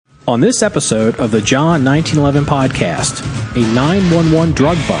On this episode of the John1911 Podcast, a 911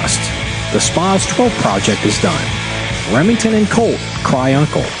 drug bust, the SPAS-12 project is done, Remington and Colt cry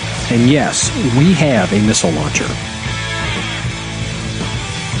uncle, and yes, we have a missile launcher.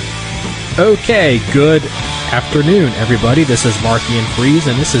 Okay, good afternoon, everybody. This is Marky and Freeze,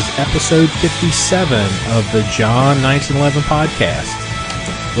 and this is episode 57 of the John1911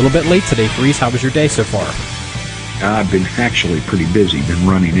 Podcast. A little bit late today, Freeze. How was your day so far? I've been actually pretty busy. Been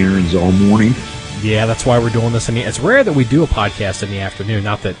running errands all morning. Yeah, that's why we're doing this. It's rare that we do a podcast in the afternoon.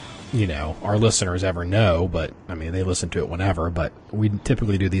 Not that, our listeners ever know, but, they listen to it whenever. But we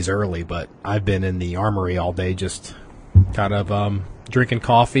typically do these early. But I've been in the armory all day just kind of drinking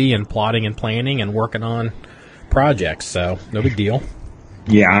coffee and plotting and planning and working on projects. So, no big deal.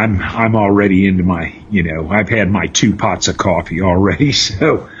 Yeah, I'm already into my, I've had my 2 pots of coffee already.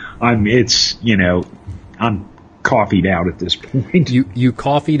 So, I'm coffeed out at this point. You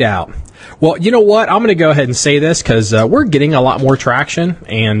coffeed out. Well, you know what? I'm going to go ahead and say this because we're getting a lot more traction,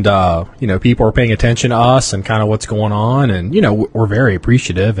 and people are paying attention to us and kind of what's going on, and we're very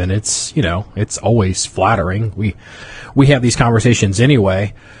appreciative, and it's always flattering. We have these conversations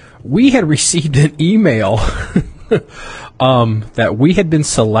anyway. We had received an email that we had been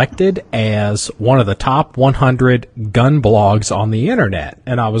selected as one of the top 100 gun blogs on the internet,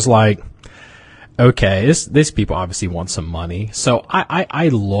 and I was like, okay, this people obviously want some money. So I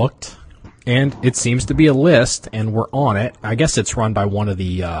looked, and it seems to be a list, and we're on it. I guess it's run by one of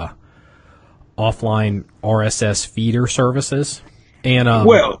the offline RSS feeder services. And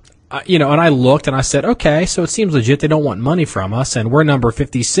and I looked, and I said, okay, so it seems legit. They don't want money from us, and we're number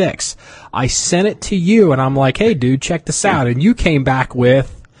 56. I sent it to you, and I'm like, hey, dude, check this out. And you came back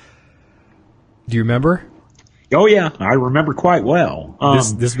with, do you remember? Oh yeah, I remember quite well.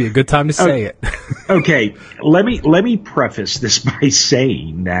 This would be a good time to say it. Okay, let me preface this by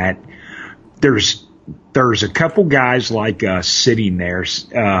saying that there's a couple guys like us sitting there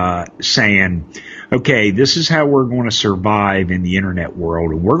saying, okay, this is how we're going to survive in the internet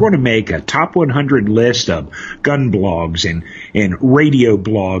world, and we're going to make a top 100 list of gun blogs and radio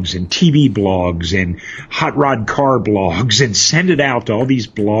blogs and TV blogs and hot rod car blogs and send it out to all these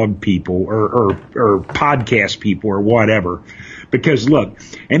blog people or podcast people or whatever. Because look,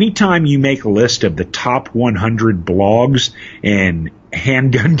 anytime you make a list of the top 100 blogs, and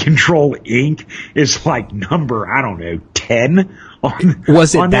Handgun Control Inc. is like number, 10 on.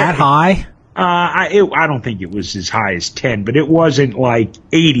 Was it that high? I don't think it was as high as 10, but it wasn't like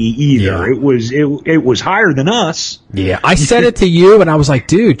 80 either. Yeah. It was higher than us. Yeah, I said it to you, and I was like,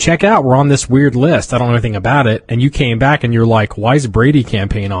 dude, check out, we're on this weird list. I don't know anything about it. And you came back, and you're like, why is Brady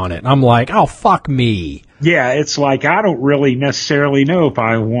campaign on it? And I'm like, oh, fuck me. Yeah, it's like, I don't really necessarily know if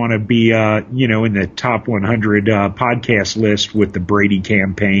I want to be, in the top 100 podcast list with the Brady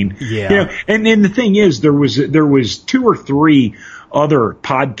campaign. Yeah. And then the thing is, there was 2 or 3 other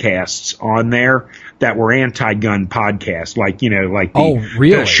podcasts on there that were anti-gun podcasts, like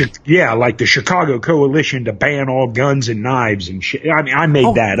the Chicago Coalition to ban all guns and knives and shit. I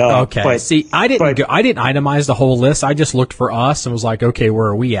made that up. Okay. But, see, I didn't itemize the whole list. I just looked for us and was like, okay, where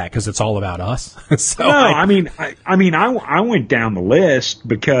are we at? Because it's all about us. So no, I went down the list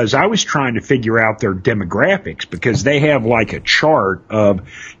because I was trying to figure out their demographics, because they have like a chart of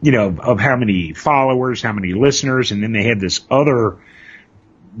how many followers, how many listeners, and then they had this other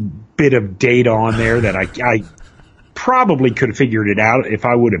bit of data on there that I probably could have figured it out if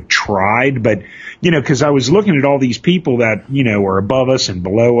I would have tried, but because I was looking at all these people that are above us and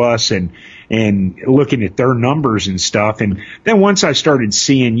below us, and looking at their numbers and stuff, and then once I started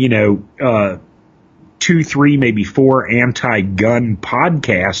seeing 2, 3, maybe 4 anti-gun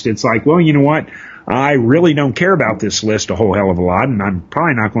podcasts, it's like, well, you know what? I really don't care about this list a whole hell of a lot, and I'm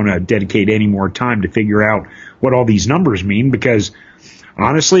probably not going to dedicate any more time to figure out what all these numbers mean, because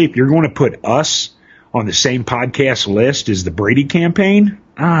honestly, if you're going to put us on the same podcast list as the Brady campaign,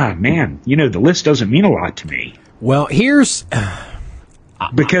 the list doesn't mean a lot to me. Well, here's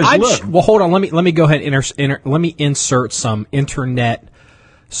because hold on. Let me go ahead and let me insert some internet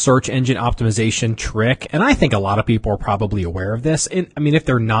search engine optimization trick, and I think a lot of people are probably aware of this. And if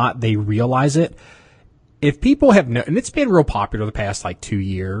they're not, they realize it. If people have and it's been real popular the past 2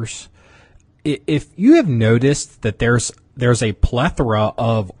 years. If you have noticed that there's a plethora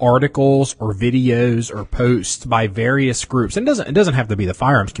of articles or videos or posts by various groups, and it doesn't have to be the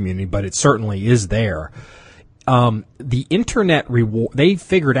firearms community, but it certainly is there. The internet they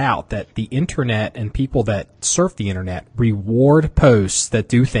figured out that the internet and people that surf the internet reward posts that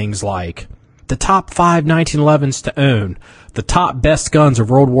do things like the top 5 1911s to own, the top best guns of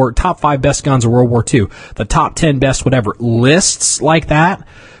top 5 best guns of World War II, the top 10 best whatever, lists like that.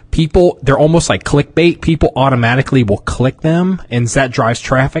 people, they're almost like clickbait. People automatically will click them, and that drives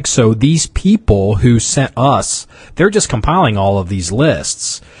traffic. So these people who sent us, they're just compiling all of these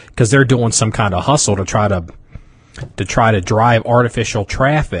lists because they're doing some kind of hustle to try to drive artificial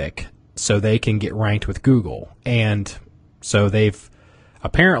traffic so they can get ranked with Google. And so they've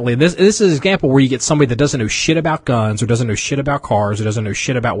apparently, this is an example where you get somebody that doesn't know shit about guns or doesn't know shit about cars or doesn't know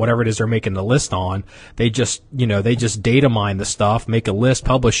shit about whatever it is they're making the list on. They just data mine the stuff, make a list,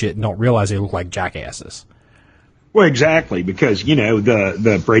 publish it, and don't realize they look like jackasses. Well, exactly, because,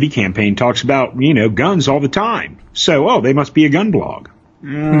 the Brady campaign talks about, guns all the time. So, they must be a gun blog.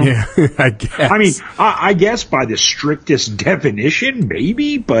 Yeah, I guess. I mean, I guess by the strictest definition,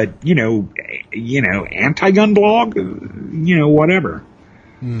 maybe, but, anti-gun blog, whatever.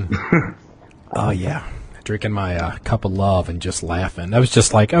 Oh, yeah. Drinking my cup of love and just laughing. I was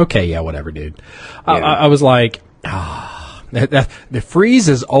just like, okay, yeah, whatever, dude. Yeah. I was like, the freeze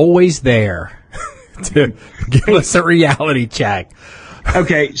is always there to give us a reality check.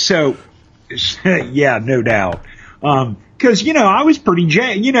 Okay, so, yeah, no doubt. Because, I was pretty,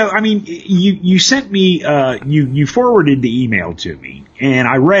 you sent me, you forwarded the email to me, and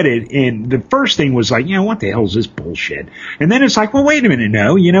I read it, and the first thing was like, what the hell is this bullshit? And then it's like, well, wait a minute,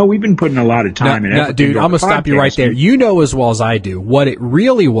 no, we've been putting a lot of time and effort. Dude, I'm going to stop you right there. You know as well as I do, what it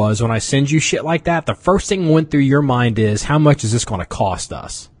really was when I send you shit like that, the first thing that went through your mind is, how much is this going to cost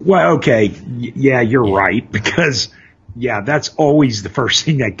us? Well, okay, yeah, you're right, because... yeah, that's always the first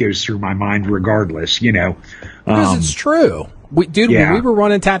thing that goes through my mind regardless, Because it's true. When we were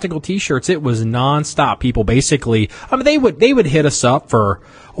running tactical T-shirts, it was nonstop. People basically, they would hit us up for,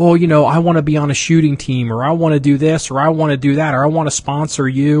 I want to be on a shooting team, or I want to do this, or I want to do that, or I want to sponsor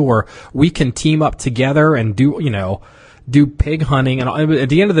you, or we can team up together and do pig hunting. And at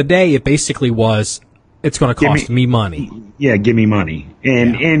the end of the day, it basically was, it's going to cost me money. Yeah, give me money.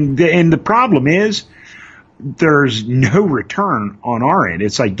 And the problem is, there's no return on our end.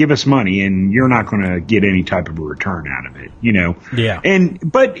 It's like, give us money and you're not going to get any type of a return out of it, Yeah.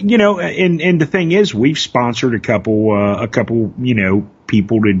 But the thing is, we've sponsored a couple,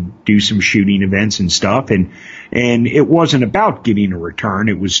 people to do some shooting events and stuff. And it wasn't about getting a return.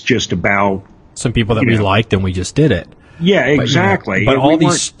 It was just about some people that we liked and we just did it. Yeah, exactly. But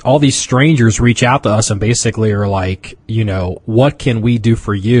all these strangers reach out to us and basically are like, what can we do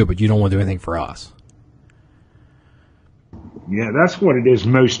for you? But you don't want to do anything for us. Yeah, that's what it is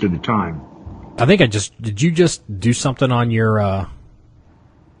most of the time. I think did you just do something on your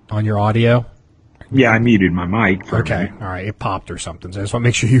audio? Yeah, I muted my mic. Okay, all right, it popped or something. So I just want to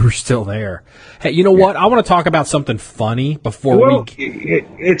make sure you were still there. Hey, you know what? I want to talk about something funny before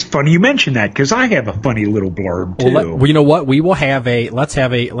it's funny you mentioned that because I have a funny little blurb too. Well, you know what? We will have let's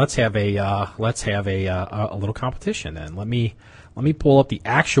have a little competition then. Let me pull up the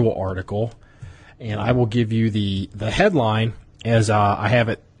actual article. And I will give you the headline as I have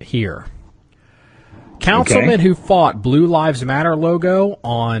it here. Councilman who fought Blue Lives Matter logo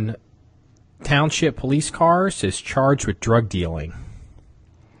on township police cars is charged with drug dealing.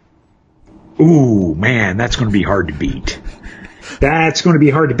 Ooh, man, that's going to be hard to beat. That's going to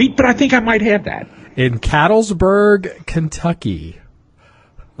be hard to beat, but I think I might have that. In Catlettsburg, Kentucky.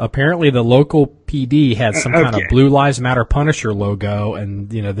 Apparently the local PD had some kind of Blue Lives Matter Punisher logo, and,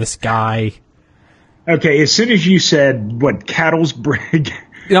 this guy... Okay, as soon as you said, Catlettsburg...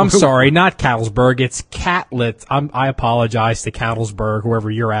 I'm sorry, not Catlettsburg. It's Catlett. I apologize to Catlettsburg, wherever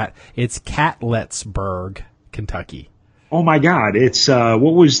you're at. It's Catlettsburg, Kentucky. Oh, my God. It's, what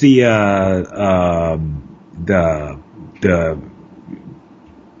was the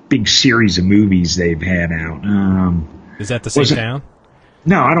big series of movies they've had out? Is that the same town?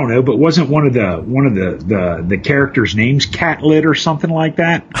 No, I don't know, but wasn't one of the characters' names Catlet or something like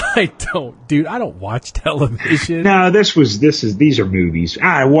that? I don't watch television. No, these are movies.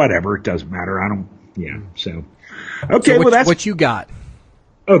 Whatever, it doesn't matter. So. Okay, so that's what you got.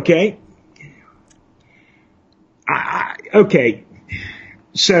 Okay. Okay.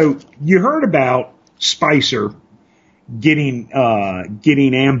 So you heard about Spicer getting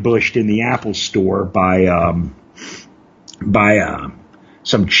ambushed in the Apple store by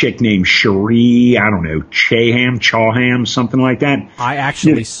some chick named Cherie, I don't know, Chawham, something like that. I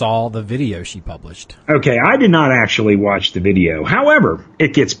actually saw the video she published. Okay, I did not actually watch the video. However,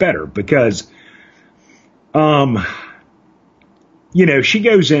 it gets better because, she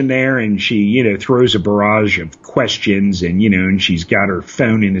goes in there and she, throws a barrage of questions and, and she's got her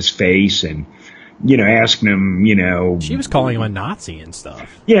phone in his face and, asking him, She was calling him a Nazi and stuff.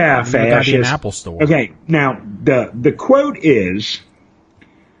 Yeah, fascist. In an Apple store. Okay, now, the quote is...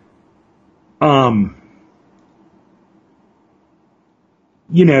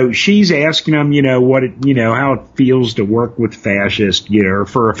 she's asking him, how it feels to work with fascists, or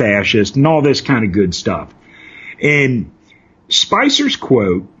for a fascist, and all this kind of good stuff. And Spicer's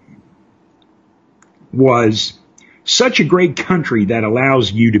quote was, "Such a great country that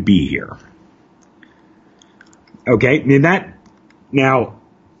allows you to be here." Okay, and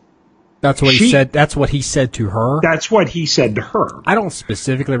that's what he said. That's what he said to her. That's what he said to her. I don't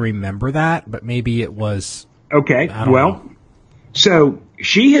specifically remember that, but maybe it was. Okay, know. So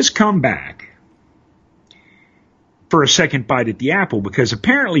she has come back for a second bite at the apple because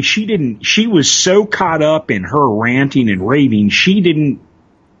apparently she was so caught up in her ranting and raving, she didn't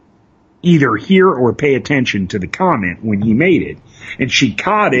either hear or pay attention to the comment when he made it. And she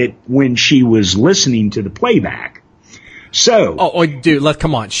caught it when she was listening to the playback. So. Oh, dude,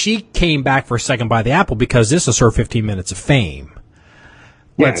 come on. She came back for a second bite of the apple because this is her 15 minutes of fame.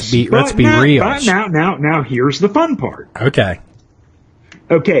 Yes, let's be real. But now here's the fun part.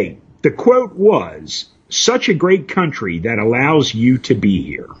 Okay, the quote was, "Such a great country that allows you to be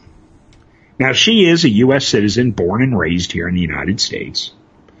here." Now, she is a U.S. citizen born and raised here in the United States.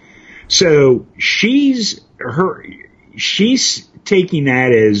 So she's taking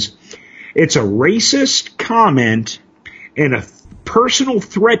that as it's a racist comment and a personal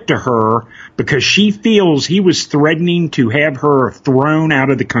threat to her because she feels he was threatening to have her thrown out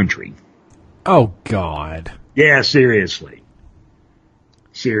of the country. Oh, God. Yeah, seriously.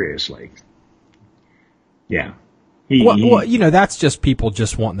 Yeah. Well, that's just people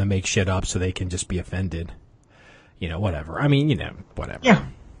just wanting to make shit up so they can just be offended. Whatever. I mean, whatever. Yeah.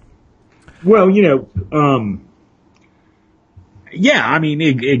 Well, yeah, I mean,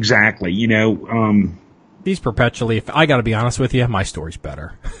 exactly. These perpetually, I got to be honest with you, my story's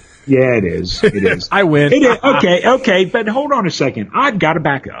better. Yeah, it is. It is. I win. It is. Okay, but hold on a second. I've got to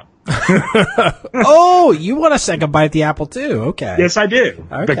back up. Oh, you want a second bite at the apple too? Okay. Yes, I do.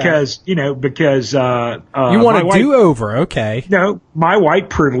 Okay. Because you want a do-over? Okay. No, my white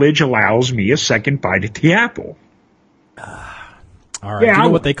privilege allows me a second bite at the apple. All right. Yeah, do you know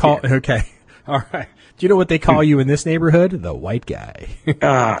what they call? Yeah. Okay. All right. Do you know what they call you in this neighborhood? The white guy.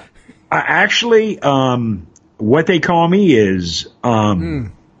 Actually, what they call me is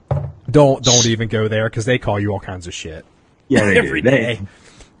Don't even go there because they call you all kinds of shit. Yeah, they every day.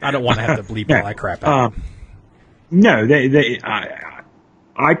 I don't want to have to bleep all that crap out. No,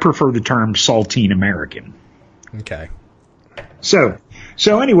 I prefer the term saltine American. Okay. So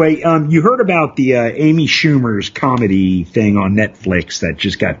anyway, you heard about the Amy Schumer's comedy thing on Netflix that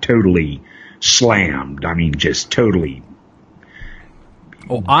just got totally slammed. I mean, just totally.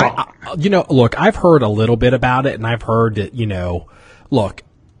 Oh, look, I've heard a little bit about it, and I've heard that, look,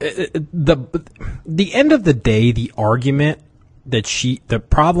 the end of the day, the argument that the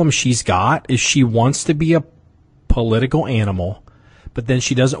problem she's got is she wants to be a political animal, but then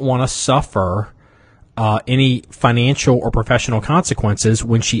she doesn't want to suffer any financial or professional consequences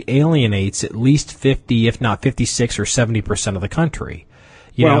when she alienates at least 50, if not 56 or 70% of the country.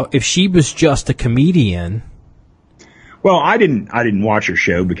 You know, if she was just a comedian. Well, I didn't watch her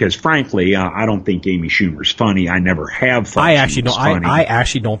show because, frankly, I don't think Amy Schumer's funny. I never have thought she was funny. I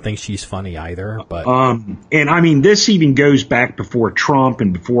actually don't think she's funny either. But and I mean, this even goes back before Trump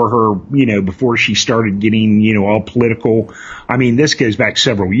and before her, before she started getting, all political. I mean, this goes back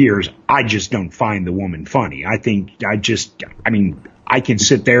several years. I just don't find the woman funny. I can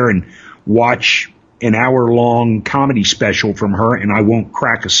sit there and watch an hour-long comedy special from her, and I won't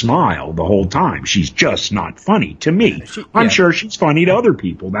crack a smile the whole time. She's just not funny to me. I'm sure she's funny to other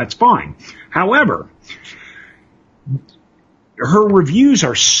people. That's fine. However, her reviews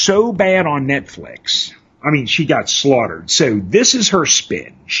are so bad on Netflix. I mean, she got slaughtered. So this is her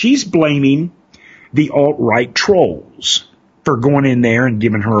spin. She's blaming the alt-right trolls for going in there and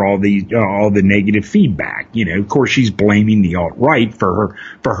giving her all the negative feedback. Of course, she's blaming the alt-right for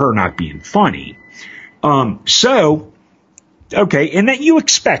her not being funny. Okay, and that you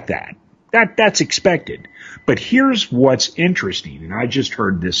expect that's expected. But here's what's interesting, and I just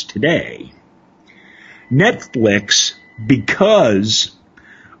heard this today. Netflix, because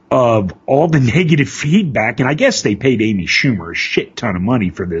of all the negative feedback, and I guess they paid Amy Schumer a shit ton of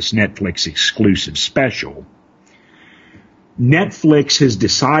money for this Netflix exclusive special. Netflix has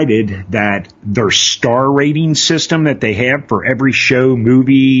decided that their star rating system that they have for every show,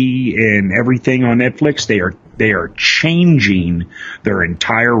 movie, and everything on Netflix, they are changing their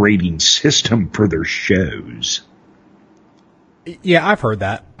entire rating system for their shows. Yeah, I've heard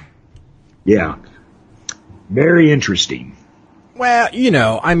that. Yeah. Very interesting. Well,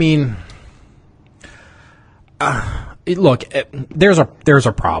 I mean, look, there's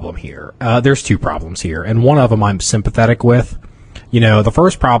a problem here. There's two problems here, and one of them I'm sympathetic with. The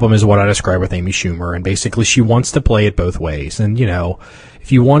first problem is what I described with Amy Schumer, and basically she wants to play it both ways. And,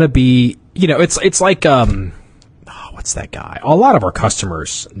 if you want to be, it's like, what's that guy? A lot of our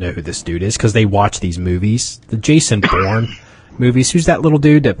customers know who this dude is because they watch these movies, the Jason Bourne movies. Who's that little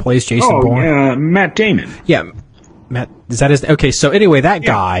dude that plays Jason Bourne? Matt Damon. Yeah. Matt, is that his? Okay. So anyway, that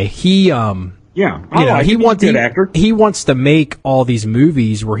guy, he, he wants, good actor. He wants to make all these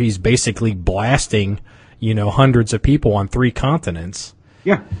movies where he's basically blasting, hundreds of people on 3 continents.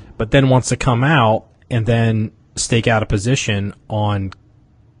 Yeah. But then wants to come out and then stake out a position on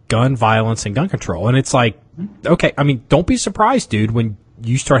gun violence and gun control. And it's like, okay, I mean, don't be surprised, dude, when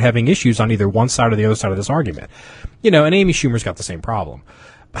you start having issues on either one side or the other side of this argument. And Amy Schumer's got the same problem.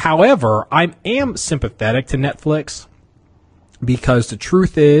 However, I am sympathetic to Netflix because the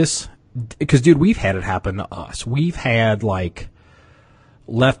truth is, dude, we've had it happen to us. We've had,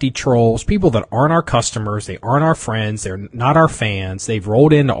 lefty trolls, people that aren't our customers, they aren't our friends, they're not our fans, they've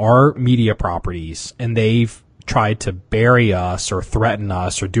rolled into our media properties, and they've tried to bury us or threaten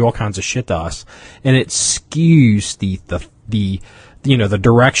us or do all kinds of shit to us, and it skews the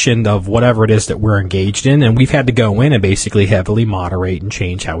direction of whatever it is that we're engaged in, and we've had to go in and basically heavily moderate and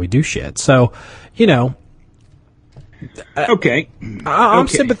change how we do shit. So, okay, I'm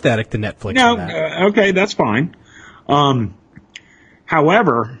sympathetic to Netflix. No, that. That's fine.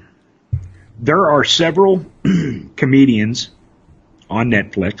 However, there are several comedians on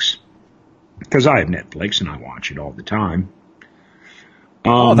Netflix, because I have Netflix and I watch it all the time.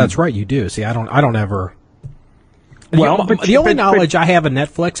 That's right, you do. See, I don't ever. Well, the only knowledge I have of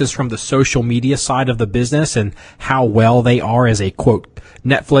Netflix is from the social media side of the business and how well they are as a quote.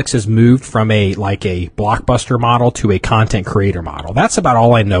 Netflix has moved from a Blockbuster model to a content creator model. That's about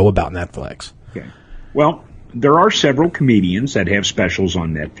all I know about Netflix. Okay. Well, there are several comedians that have specials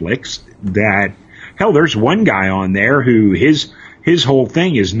on Netflix that, hell, there's one guy on there who his whole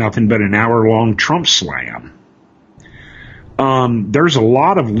thing is nothing but an hour-long Trump slam. There's a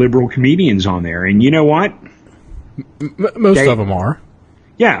lot of liberal comedians on there, and you know what? Most of them are.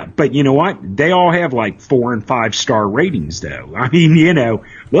 Yeah, but you know what? They all have 4 and 5 star ratings, though. I mean,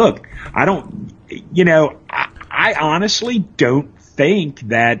 look, I honestly don't think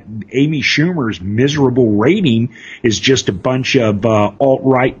that Amy Schumer's miserable rating is just a bunch of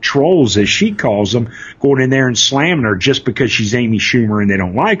alt-right trolls, as she calls them, going in there and slamming her just because she's Amy Schumer and they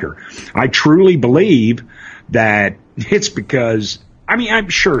don't like her. I truly believe that it's because, I'm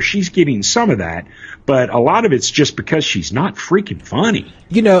sure she's getting some of that, but a lot of it's just because she's not freaking funny.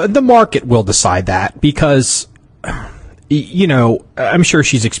 The market will decide that because, I'm sure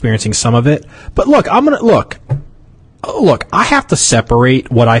she's experiencing some of it. But look, I have to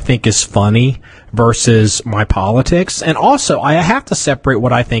separate what I think is funny versus my politics. And also, I have to separate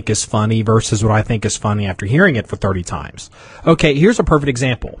what I think is funny versus what I think is funny after hearing it for 30 times. Okay, here's a perfect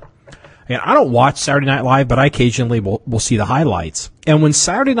example. And I don't watch Saturday Night Live, but I occasionally will see the highlights. And when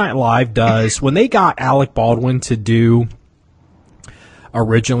Saturday Night Live when they got Alec Baldwin to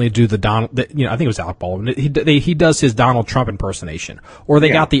originally do the Donald, I think it was Alec Baldwin. He does his Donald Trump impersonation, or they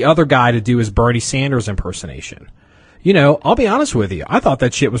got the other guy to do his Bernie Sanders impersonation. I'll be honest with you. I thought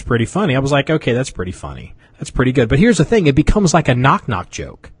that shit was pretty funny. I was like, okay, that's pretty funny. That's pretty good. But here's the thing. It becomes like a knock-knock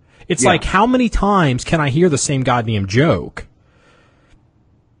joke. It's like, how many times can I hear the same goddamn joke?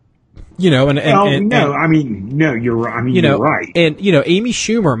 You're right. You're right. And, Amy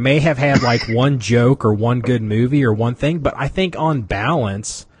Schumer may have had one joke or one good movie or one thing, but I think on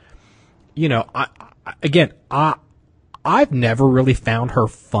balance, I've never really found her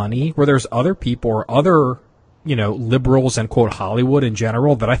funny, where there's other people or other, liberals and quote Hollywood in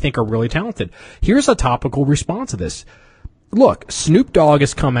general that I think are really talented. Here's a topical response to this. Look, Snoop Dogg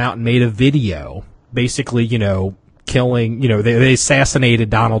has come out and made a video basically, killing, they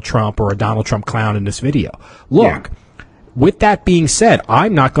assassinated Donald Trump or a Donald Trump clown in this video. Look, with that being said,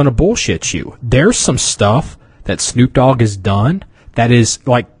 I'm not going to bullshit you. There's some stuff that Snoop Dogg has done that is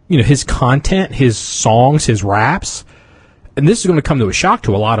his content, his songs, his raps, and this is going to come to a shock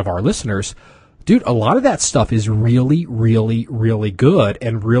to a lot of our listeners. Dude, a lot of that stuff is really, really, really good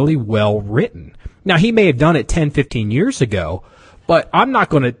and really well written. Now, he may have done it 10, 15 years ago, but I'm not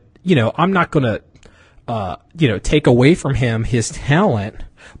going to, take away from him his talent,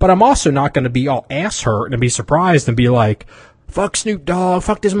 but I'm also not going to be all ass hurt and be surprised and be like, fuck Snoop Dogg,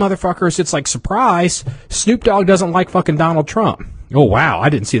 fuck this motherfuckers. It's like, surprise, Snoop Dogg doesn't like fucking Donald Trump. Oh, wow, I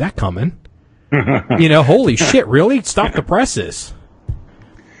didn't see that coming. Holy shit, really? Stop the presses.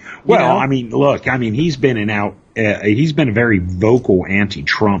 Well, he's been he's been a very vocal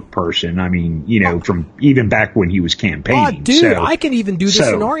anti-Trump person. From even back when he was campaigning. Dude, I can even do this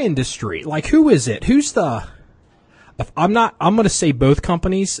in our industry. Who is it? Who's the I'm going to say both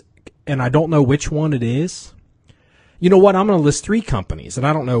companies, and I don't know which one it is. You know what? I'm going to list 3 companies, and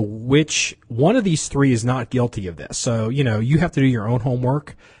I don't know which one of these 3 is not guilty of this. So, you have to do your own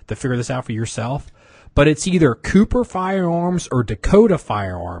homework to figure this out for yourself. But it's either Cooper Firearms or Dakota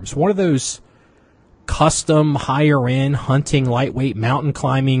Firearms, one of those custom, higher-end, hunting, lightweight, mountain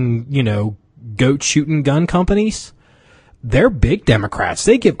climbing, goat shooting gun companies. They're big Democrats.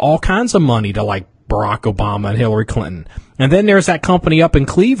 They give all kinds of money to, like, Barack Obama and Hillary Clinton. And then there's that company up in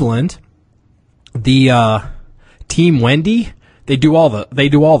Cleveland, the Team Wendy. They do all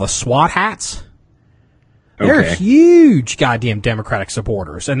the SWAT hats. They're huge goddamn Democratic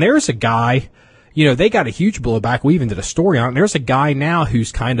supporters. And there's a guy, they got a huge blowback. We even did a story on it. There's a guy now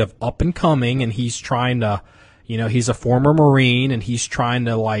who's kind of up and coming, and he's trying to, he's a former Marine, and he's trying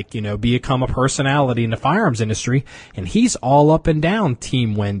to become a personality in the firearms industry, and he's all up and down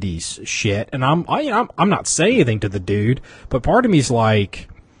Team Wendy's shit. And I'm not saying anything to the dude, but part of me's like,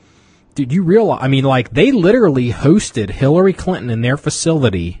 dude, you realize, they literally hosted Hillary Clinton in their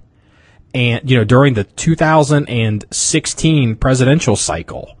facility, and, during the 2016 presidential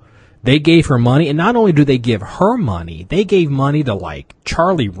cycle. They gave her money, and not only do they give her money, they gave money to, like,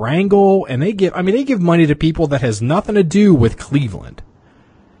 Charlie Rangel, and they give money to people that has nothing to do with Cleveland.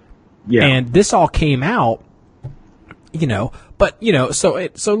 Yeah. And this all came out, but, so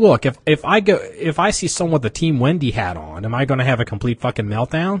look, if I see someone with a Team Wendy hat on, am I going to have a complete fucking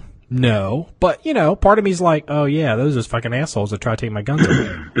meltdown? No, but, part of me's like, oh, yeah, those are fucking assholes that try to take my guns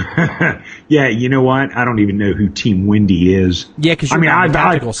away. Yeah, you know what? I don't even know who Team Wendy is. Yeah, because you're on the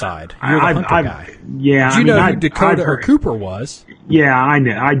tactical side. You're the hunter guy. Yeah, Did you know who Dakota or Cooper was? Yeah, I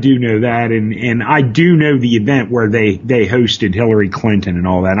know. I do know that, and I do know the event where they hosted Hillary Clinton and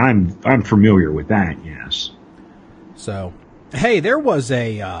all that. I'm familiar with that, yes. So, hey, there was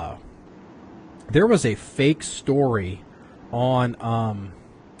a fake story on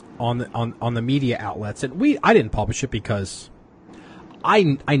the media outlets, and I didn't publish it because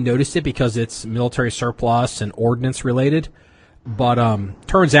I noticed it because it's military surplus and ordnance related, but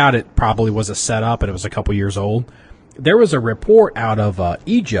turns out it probably was a setup and it was a couple years old. There was a report out of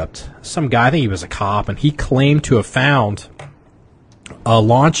Egypt. Some guy, I think he was a cop, and he claimed to have found a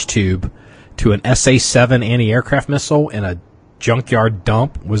launch tube to an SA-7 anti-aircraft missile in a junkyard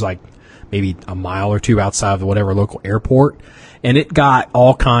dump. It was like maybe a mile or 2 outside of whatever local airport. And it got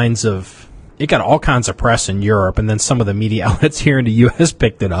all kinds of press in Europe, and then some of the media outlets here in the U.S.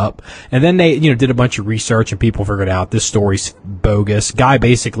 picked it up. And then they, did a bunch of research, and people figured out this story's bogus. Guy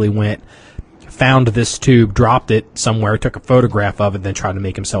basically found this tube, dropped it somewhere, took a photograph of it, then tried to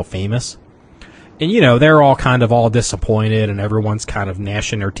make himself famous. And, they're all disappointed, and everyone's kind of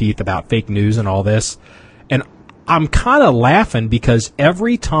gnashing their teeth about fake news and all this. And I'm kind of laughing because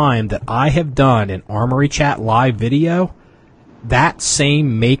every time that I have done an Armory Chat live video, that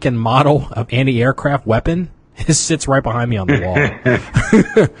same make and model of anti-aircraft weapon sits right behind me on the wall.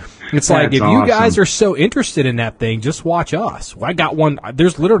 It's like, if you guys are so interested in that thing, just watch us. I got one.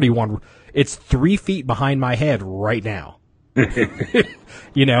 There's literally one. It's 3 feet behind my head right now. And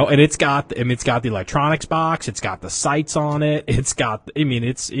it's got the electronics box. It's got the sights on it. It's got,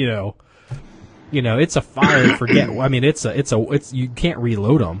 it's, it's a fire and forget. It's you can't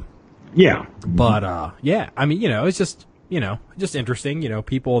reload them. Yeah. But, it's just interesting,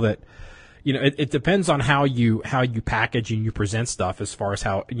 people that, it depends on how you package and you present stuff as far as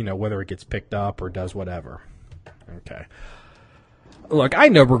how, whether it gets picked up or does whatever. Okay. Look, I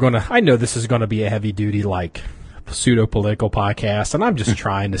know this is going to be a heavy duty, like, pseudo-political podcast, and I'm just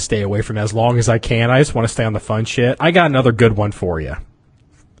trying to stay away from it as long as I can. I just want to stay on the fun shit. I got another good one for you.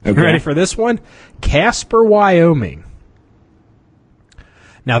 Okay. You ready for this one? Casper, Wyoming.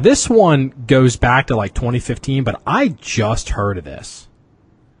 Now, this one goes back to like 2015, but I just heard of this.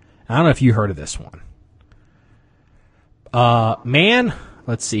 I don't know if you heard of this one.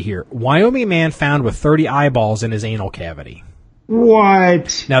 Let's see here. Wyoming man found with 30 eyeballs in his anal cavity.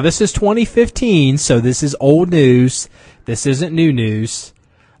 What? Now, this is 2015, so this is old news. This isn't new news.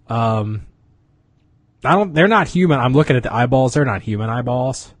 They're not human. I'm looking at the eyeballs. They're not human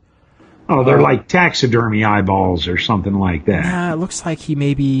eyeballs. Oh, they're like taxidermy eyeballs or something like that. It looks like he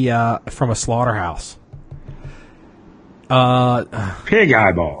may be from a slaughterhouse. Pig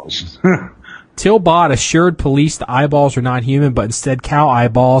eyeballs. Tilbot assured police the eyeballs are not human, but instead cow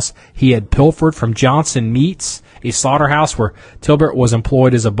eyeballs he had pilfered from Johnson Meats, a slaughterhouse where Tilbert was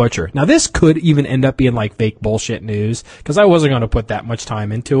employed as a butcher. Now, this could even end up being like fake bullshit news, because I wasn't going to put that much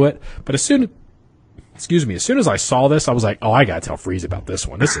time into it. But as soon as I saw this, I was like, oh, I got to tell Freeze about this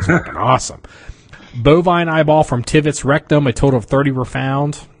one. This is fucking awesome. Bovine eyeball from Tivet's rectum. A total of 30 were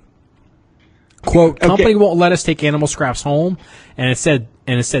found. Quote, company won't let us take animal scraps home, and it said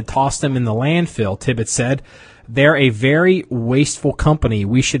toss them in the landfill. Tibbet said, they're a very wasteful company.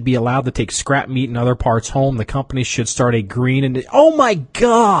 We should be allowed to take scrap meat and other parts home. The company should start a green and oh my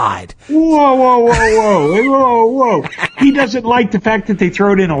God. Whoa. He doesn't like the fact that they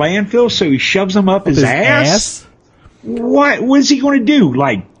throw it in a landfill, so he shoves them up his ass? What's he going to do?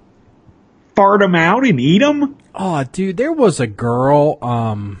 Like, fart them out and eat them? Oh, dude, there was a girl,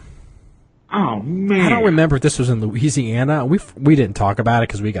 oh, man. I don't remember if this was in Louisiana. We didn't talk about it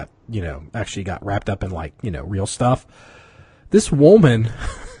because we got, actually got wrapped up in real stuff. This woman,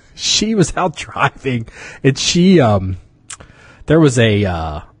 she was out driving and she, there was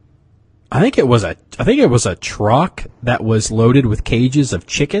I think it was a truck that was loaded with cages of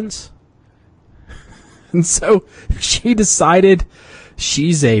chickens. And so she decided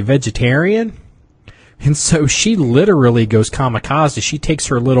she's a vegetarian. And so she literally goes kamikaze. She takes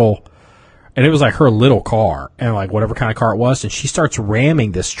her little, and it was like her little car, and like whatever kind of car it was, and she starts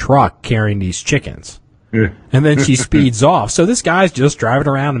ramming this truck carrying these chickens. Yeah. And then she speeds off. So this guy's just driving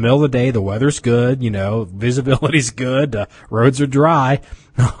around in the middle of the day. The weather's good, visibility's good, the roads are dry.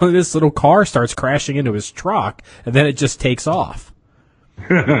 This little car starts crashing into his truck, and then it just takes off.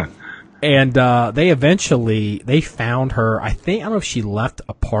 And they found her. I don't know if she left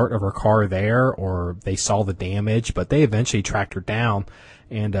a part of her car there or they saw the damage, but they eventually tracked her down.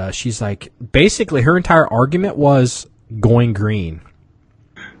 And she's like, basically her entire argument was going green.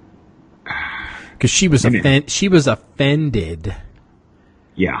 Because she was offended.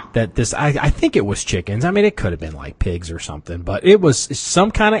 Yeah. That this, I think it was chickens. I mean, it could have been like pigs or something, but it was some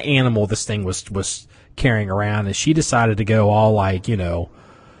kind of animal this thing was carrying around, and she decided to go all like, quasi-cotal,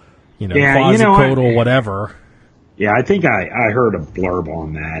 whatever. Yeah, I think I heard a blurb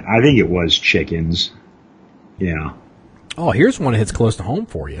on that. I think it was chickens. Yeah. Oh, here's one that hits close to home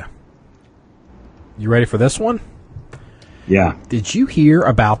for you. You ready for this one? Yeah. Did you hear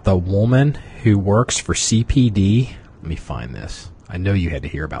about the woman who works for CPD? Let me find this. I know you had to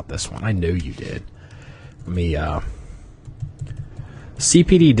hear about this one. I know you did. Let me,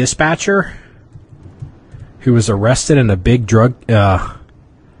 CPD dispatcher who was arrested in a big drug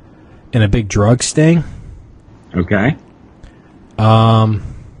sting. Okay. Hold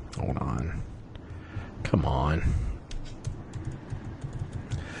on. Come on.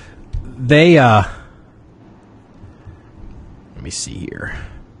 They, let me see here.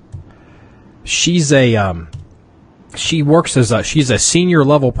 She's she works as she's a senior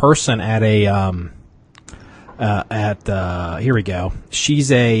level person at here we go.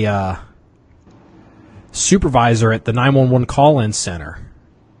 She's a, supervisor at the 911 call-in center.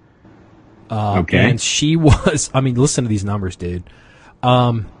 Okay. And she was, listen to these numbers, dude.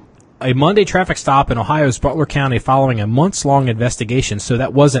 A Monday traffic stop in Ohio's Butler County following a months-long investigation. So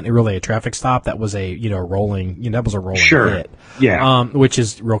that wasn't really a traffic stop. That was a, rolling hit. Yeah. Which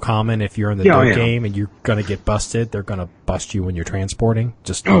is real common if you're in the dope game and you're going to get busted. They're going to bust you when you're transporting.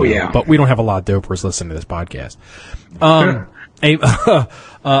 But we don't have a lot of dopers listening to this podcast.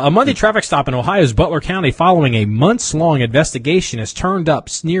 A Monday traffic stop in Ohio's Butler County following a months-long investigation has turned up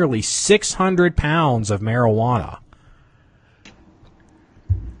nearly 600 pounds of marijuana.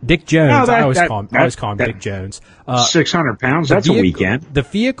 Dick Jones, I always call him Dick Jones. 600 pounds, that's a weekend. The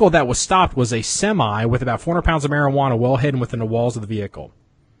vehicle that was stopped was a semi with about 400 pounds of marijuana well hidden within the walls of the vehicle.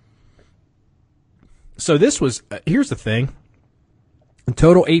 So this was, here's the thing. In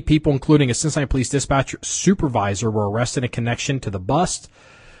total, 8 people, including a Cincinnati police dispatcher supervisor, were arrested in connection to the bust.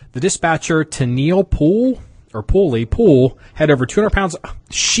 The dispatcher, Tennille Poole, had over 200 pounds.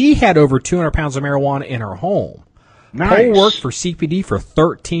 She had over 200 pounds of marijuana in her home. Nice. Poole worked for CPD for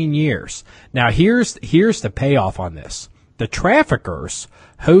 13 years. Now, here's the payoff on this. The traffickers,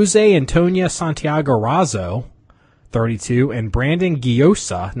 Jose Antonio Santiago Razo, 32, and Brandon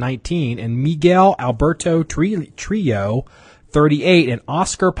Giosa, 19, and Miguel Alberto Trillo, 38, and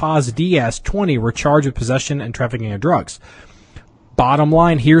Oscar Paz Diaz, 20, were charged with possession and trafficking of drugs. Bottom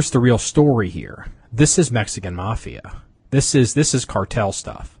line, here's the real story here. This is Mexican mafia. This is cartel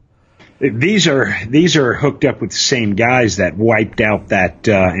stuff. These are hooked up with the same guys that wiped out that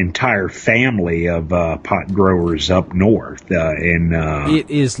entire family of pot growers up north. It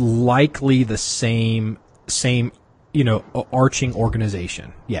is likely the same arching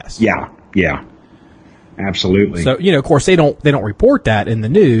organization. Yes. Yeah. Absolutely. So, of course they don't report that in the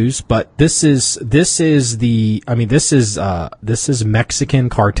news, but this is Mexican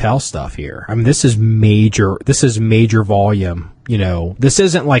cartel stuff here. This is major volume. This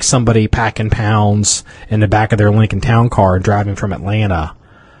isn't like somebody packing pounds in the back of their Lincoln Town Car and driving from Atlanta.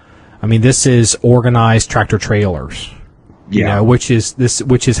 This is organized tractor trailers. you know, which is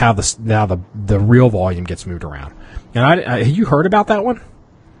how the real volume gets moved around. And have you heard about that one?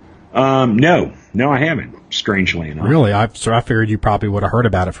 No, I haven't. Strangely enough, really, I figured you probably would have heard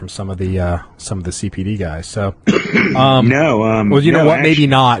about it from some of the CPD guys. So, no. Well, you know what? Actually, maybe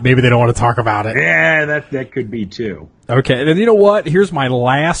not. Maybe they don't want to talk about it. Yeah, that could be too. Okay, then you know what? Here's my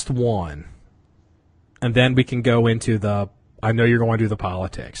last one, and then we can go into the. I know you're going to do the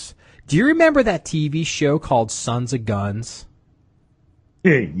politics. Do you remember that TV show called Sons of Guns?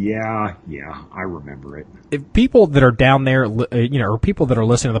 Yeah, I remember it. If people that are down there, or people that are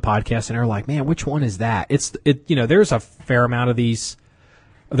listening to the podcast and are like, man, which one is that? There's a fair amount of these.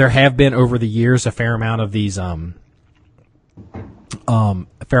 There have been over the years a fair amount of these, gun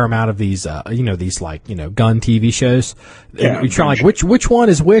TV shows. Yeah, and you're trying like, which one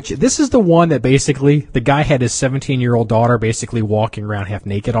is which? This is the one that basically the guy had his 17-year-old daughter basically walking around half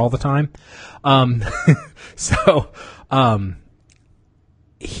naked all the time.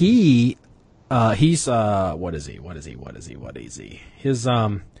 He's what is he?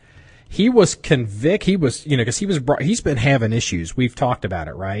 He was convicted. He was, because he's been having issues. We've talked about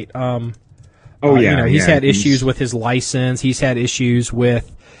it, right? He's had issues with his license. He's had issues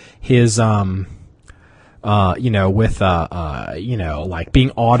with his, like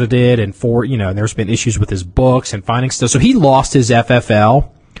being audited and and there's been issues with his books and finding stuff. So he lost his FFL.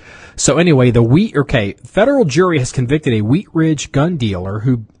 So anyway, federal jury has convicted a Wheat Ridge gun dealer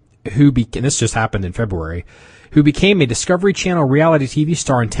who this just happened in February, who became a Discovery Channel reality TV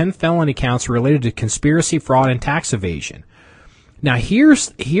star in 10 felony counts related to conspiracy, fraud, and tax evasion. Now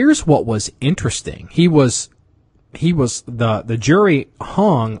here's what was interesting. The jury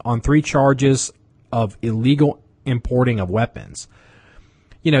hung on 3 charges of illegal importing of weapons.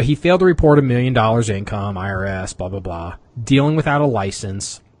 He failed to report $1 million income, IRS, blah, blah, blah, dealing without a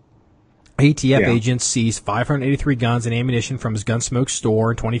license. ATF agents seized 583 guns and ammunition from his Gunsmoke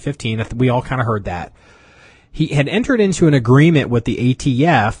store in 2015. We all kind of heard that. He had entered into an agreement with the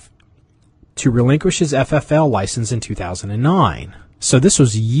ATF to relinquish his FFL license in 2009. So this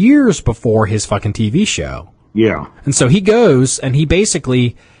was years before his fucking TV show. Yeah. And so he goes and he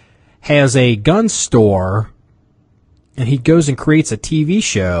basically has a gun store and he goes and creates a TV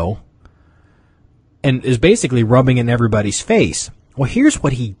show and is basically rubbing in everybody's face. Well, here's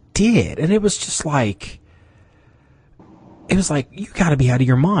what he did. And it was just like, you gotta be out of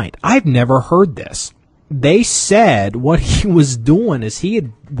your mind. I've never heard this. They said what he was doing is he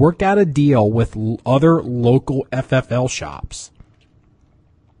had worked out a deal with other local FFL shops.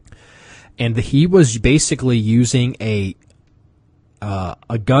 And he was basically using a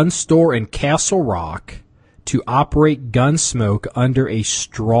gun store in Castle Rock to operate Gunsmoke under a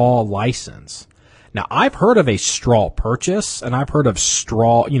straw license. Now, I've heard of a straw purchase, and I've heard of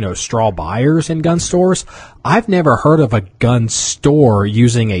straw buyers in gun stores. I've never heard of a gun store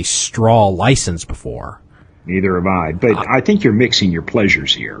using a straw license before. Neither have I. But I think you're mixing your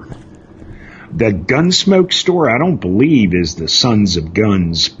pleasures here. The Gunsmoke store, I don't believe, is the Sons of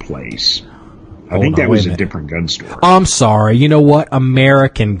Guns place. I think that was a different gun store. I'm sorry. You know what?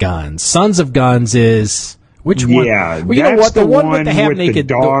 American Guns. Sons of Guns is... Which one? Yeah, well, you know what? The one with the half-naked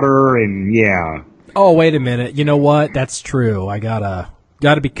daughter and yeah. Oh, wait a minute. You know what? That's true. I gotta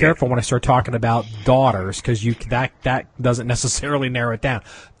be careful when I start talking about daughters because that doesn't necessarily narrow it down.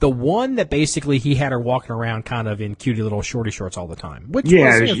 The one that basically he had her walking around kind of in cutie little shorty shorts all the time, which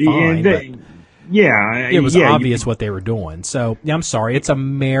was fine. It was obvious what they were doing. So I'm sorry. It's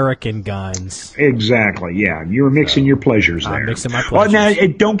American Guns. Exactly. Yeah, you were mixing your pleasures there. I'm mixing my pleasures. Well, now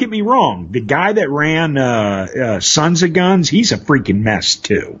don't get me wrong. The guy that ran Sons of Guns, he's a freaking mess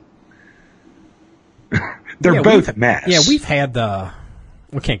too. They're both a mess. Yeah, we've had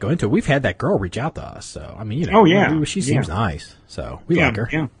we can't go into it. We've had that girl reach out to us. So, I mean, she seems nice. So, we like her.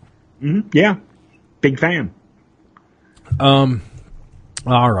 Yeah. Mm-hmm. Yeah. Big fan. All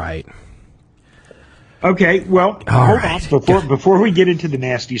right. Okay, well, hold on. Before we get into the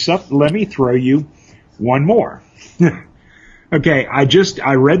nasty stuff, let me throw you one more. Okay, I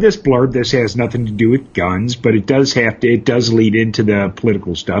read this blurb. This has nothing to do with guns, but it does lead into the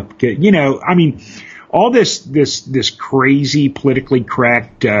political stuff. I mean, all this crazy politically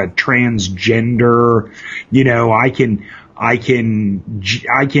correct transgender, I can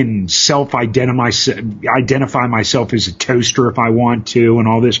identify myself as a toaster if I want to, and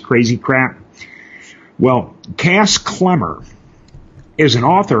all this crazy crap. Well, Cass Clemmer is an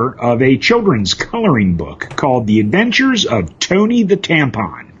author of a children's coloring book called The Adventures of Tony the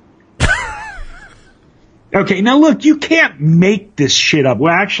Tampon. Okay, now look, you can't make this shit up.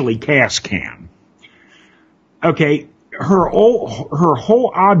 Well, actually, Cass can. Okay, her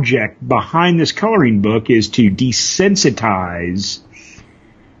whole object behind this coloring book is to desensitize,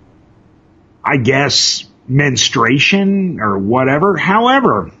 I guess, menstruation or whatever.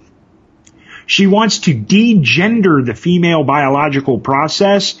 However, she wants to degender the female biological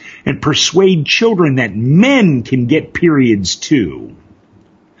process and persuade children that men can get periods too.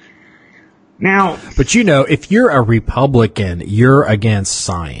 Now, but if you're a Republican, you're against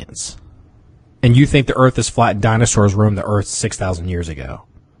science. And you think the Earth is flat and dinosaurs roamed the Earth 6,000 years ago.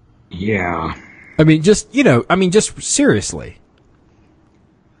 Yeah. I mean, just seriously.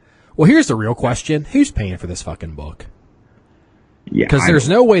 Well, here's the real question. Who's paying for this fucking book? Yeah. Because there's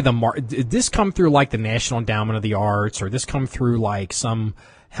no way did this come through like the National Endowment of the Arts or this come through like some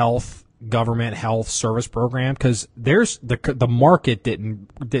government health service program? Because there's the market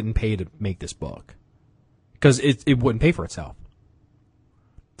didn't pay to make this book. Because it wouldn't pay for itself.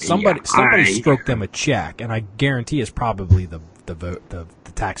 Somebody stroked them a check, and I guarantee it's probably the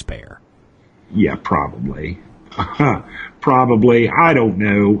taxpayer. Yeah, probably. Probably. I don't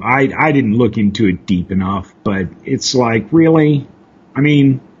know. I didn't look into it deep enough, but it's like, really? I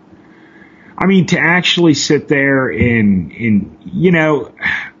mean, to actually sit there and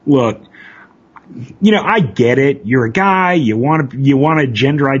look, I get it. You're a guy. You want to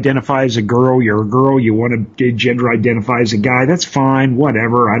gender identify as a girl. You're a girl. You want to gender identify as a guy. That's fine.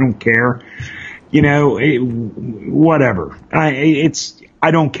 Whatever. I don't care. Whatever.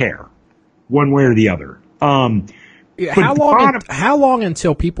 I don't care, one way or the other. How long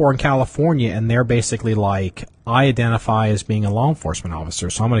until people are in California and they're basically like, I identify as being a law enforcement officer,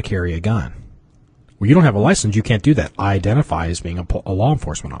 so I'm going to carry a gun. Well, you don't have a license. You can't do that. I identify as being a law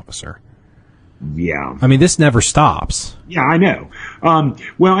enforcement officer. Yeah. I mean, this never stops. Yeah, I know.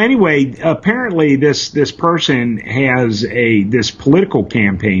 Well, anyway, apparently this person has this political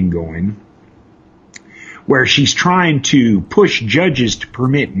campaign going where she's trying to push judges to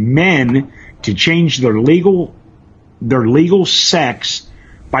permit men to change their legal sex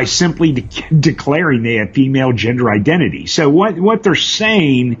by simply declaring they have female gender identity. So what they're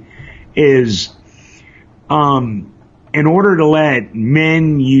saying is, in order to let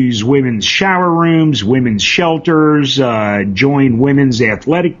men use women's shower rooms, women's shelters, join women's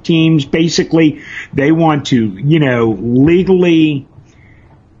athletic teams, basically they want to, legally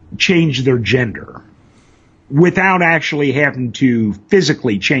change their gender without actually having to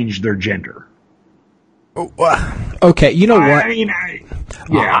physically change their gender. Okay, you know what? I mean,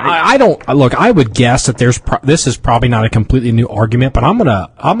 I don't look. I would guess that this is probably not a completely new argument, but I'm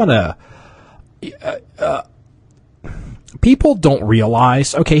gonna. People don't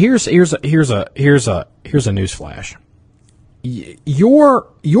realize. Okay, here's a newsflash.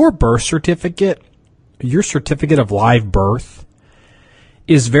 Your birth certificate, your certificate of live birth,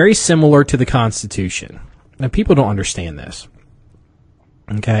 is very similar to the Constitution. And people don't understand this.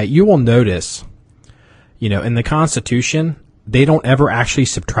 Okay, you will notice, in the Constitution, they don't ever actually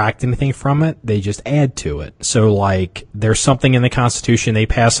subtract anything from it. They just add to it. So, like, there's something in the Constitution, they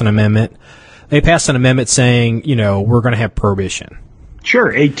pass an amendment. They pass an amendment saying, we're going to have prohibition.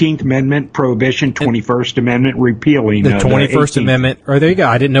 Sure, 18th Amendment, prohibition, 21st Amendment, repealing. The 21st Amendment, or there you go.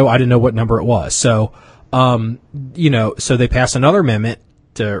 I didn't know what number it was. So, so they pass another amendment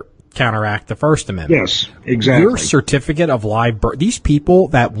to counteract the First Amendment. Yes, exactly. Your certificate of live birth, these people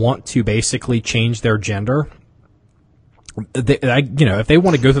that want to basically change their gender, if they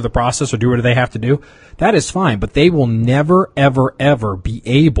want to go through the process or do what they have to do, that is fine, but they will never, ever, ever be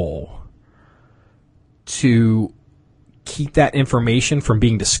able to keep that information from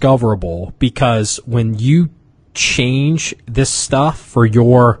being discoverable, because when you change this stuff for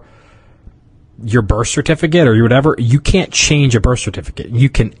your birth certificate or whatever, you can't change a birth certificate. You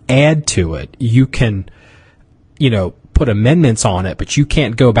can add to it. You can, put amendments on it, but you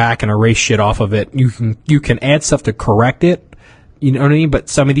can't go back and erase shit off of it. You can add stuff to correct it. You know what I mean? But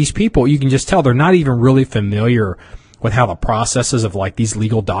some of these people, you can just tell they're not even really familiar with how the processes of like these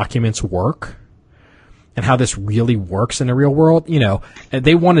legal documents work and how this really works in the real world. And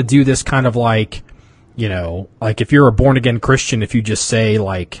they want to do this kind of like, like if you're a born again Christian, if you just say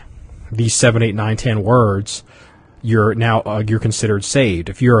like these 7, 8, 9, 10 words, you're considered saved.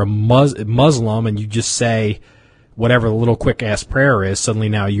 If you're a Muslim and you just say whatever the little quick ass prayer is, suddenly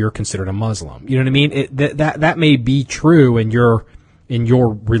now you're considered a Muslim. You know what I mean? That may be true in your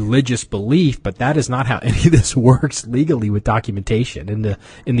religious belief, but that is not how any of this works legally with documentation in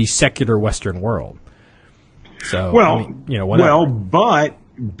the secular Western world. So, whatever.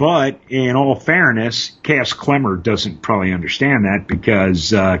 But in all fairness, Cass Clemmer doesn't probably understand that, because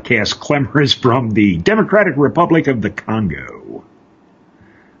Cass Clemmer is from the Democratic Republic of the Congo.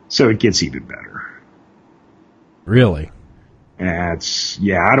 So it gets even better. Really? I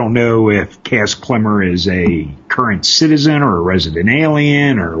don't know if Cass Clemmer is a current citizen or a resident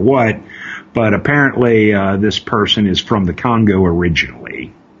alien or what, but apparently this person is from the Congo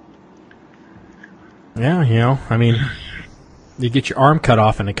originally. Yeah, I mean, you get your arm cut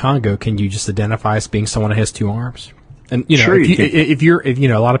off in the Congo, can you just identify as being someone that has two arms? And, sure if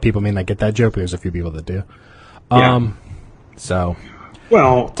a lot of people may not get that joke, but there's a few people that do. So.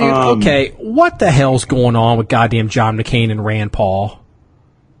 Well, dude, okay, what the hell's going on with goddamn John McCain and Rand Paul?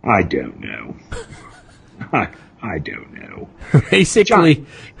 I don't know. I don't know. Basically,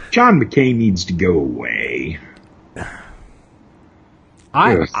 John McCain needs to go away.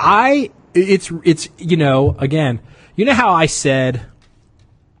 It's again, how I said,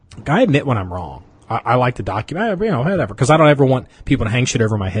 I admit when I'm wrong. I like to document, whatever, because I don't ever want people to hang shit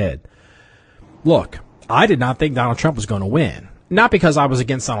over my head. Look, I did not think Donald Trump was going to win. Not because I was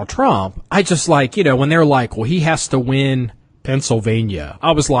against Donald Trump. I just when they're like, well, he has to win Pennsylvania.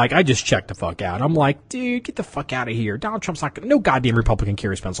 I was like, I just checked the fuck out. I'm like, dude, get the fuck out of here. Donald Trump's no goddamn Republican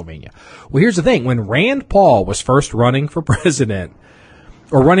carries Pennsylvania. Well, here's the thing. When Rand Paul was first running for president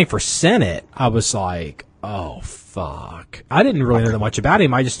or running for Senate, I was like, oh, fuck. I didn't really know that much about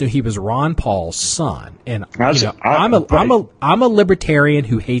him. I just knew he was Ron Paul's son. And I'm a libertarian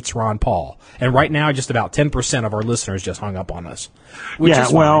who hates Ron Paul. And right now, just about 10% of our listeners just hung up on us.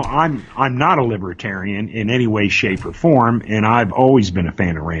 I'm not a libertarian in any way, shape, or form, and I've always been a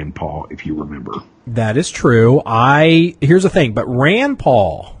fan of Rand Paul, if you remember. That is true. Here's the thing, but Rand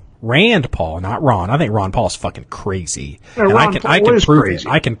Paul, not Ron. I think Ron Paul's fucking crazy. And I can prove it.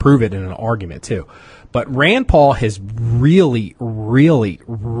 I can prove it in an argument too. But Rand Paul has really, really,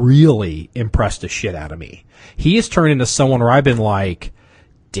 really impressed the shit out of me. He has turned into someone where I've been like,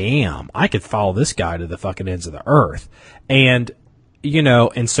 damn, I could follow this guy to the fucking ends of the earth. And,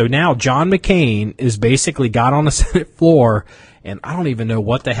 and so now John McCain is basically got on the Senate floor, and I don't even know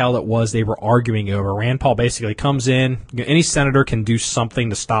what the hell it was they were arguing over. Rand Paul basically comes in. Any senator can do something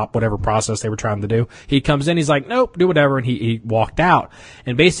to stop whatever process they were trying to do. He comes in, he's like, nope, do whatever, and he walked out.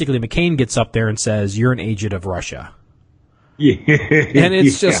 And basically McCain gets up there and says, you're an agent of Russia. Yeah. And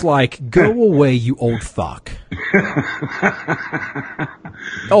it's just like, go away, you old fuck.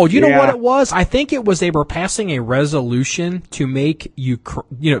 Oh, you know what it was? I think it was they were passing a resolution to make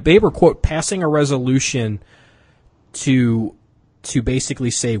they were, quote, passing a resolution to basically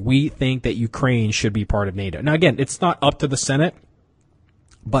say, we think that Ukraine should be part of NATO. Now, again, it's not up to the Senate,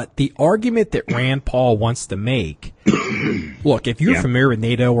 but the argument that Rand Paul wants to make, look, if you're familiar with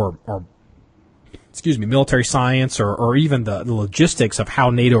NATO or military science or even the logistics of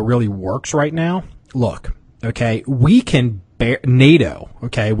how NATO really works right now, look, okay, we can bear NATO,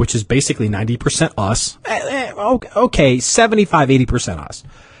 okay, which is basically 90% us, okay, 75, 80% us,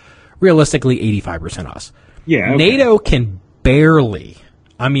 realistically 85% us. Yeah. Okay. NATO can barely,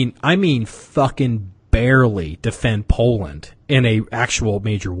 I mean fucking barely defend Poland in a actual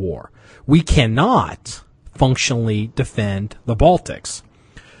major war. We cannot functionally defend the Baltics.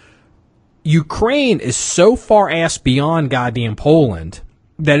 Ukraine is so far ass beyond goddamn Poland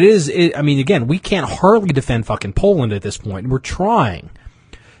that again, we can't hardly defend fucking Poland at this point. We're trying.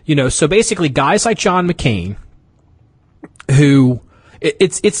 So basically guys like John McCain, who,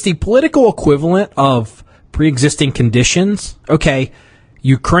 it's the political equivalent of pre-existing conditions. Okay,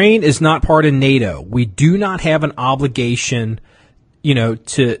 Ukraine is not part of NATO. We do not have an obligation,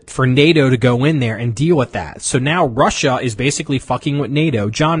 for NATO to go in there and deal with that. So now Russia is basically fucking with NATO.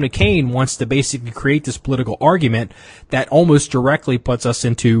 John McCain wants to basically create this political argument that almost directly puts us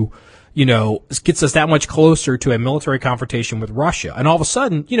into, gets us that much closer to a military confrontation with Russia. And all of a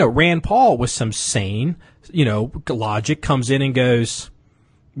sudden, Rand Paul with some sane, logic comes in and goes,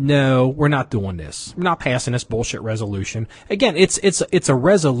 no, we're not doing this. We're not passing this bullshit resolution. Again, it's a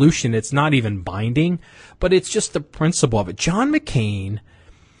resolution. It's not even binding, but it's just the principle of it. John McCain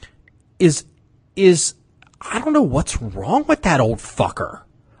is I don't know what's wrong with that old fucker.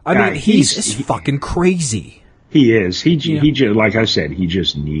 I mean, he's fucking crazy. He is. He just, like I said, he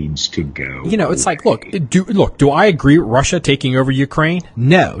just needs to go. It's like, do I agree with Russia taking over Ukraine?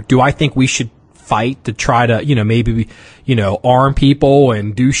 No. Do I think we should fight to try to, maybe, arm people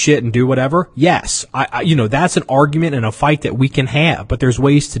and do shit and do whatever? Yes. I that's an argument and a fight that we can have, but there's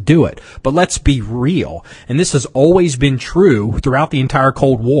ways to do it. But let's be real. And this has always been true throughout the entire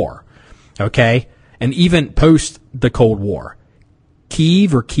Cold War. Okay? And even post the Cold War.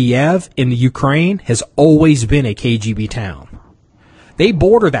 Kiev in the Ukraine has always been a KGB town. They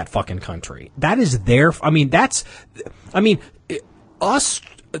border that fucking country. That is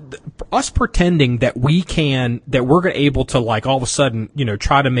us pretending that we're able to, like, all of a sudden,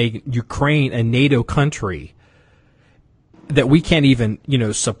 try to make Ukraine a NATO country. that we can't even,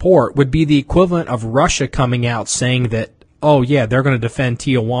 support would be the equivalent of Russia coming out saying that, oh yeah, they're going to defend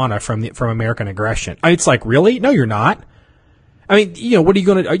Tijuana from American aggression. It's like, really? No, you're not. I mean, what are you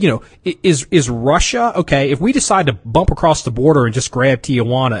going to, is Russia, okay, if we decide to bump across the border and just grab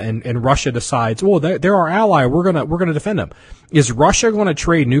Tijuana and Russia decides, well, they're our ally, we're going to defend them. Is Russia going to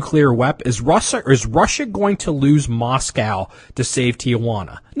trade nuclear weapons? Is Russia going to lose Moscow to save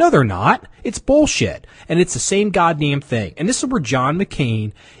Tijuana? No, they're not. It's bullshit. And it's the same goddamn thing. And this is where John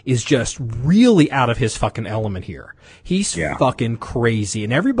McCain is just really out of his fucking element here. He's fucking crazy.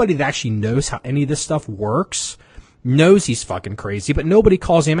 And everybody that actually knows how any of this stuff works knows he's fucking crazy, but nobody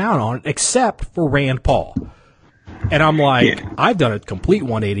calls him out on it except for Rand Paul. And I'm like, I've done a complete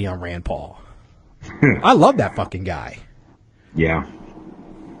 180 on Rand Paul. I love that fucking guy. Yeah.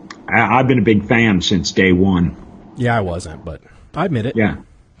 I've been a big fan since day one. Yeah, I wasn't, but I admit it. Yeah.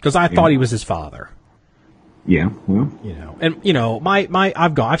 Because I thought he was his father. Yeah, well.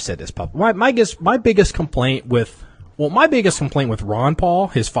 I've said this publicly. My biggest complaint with Ron Paul,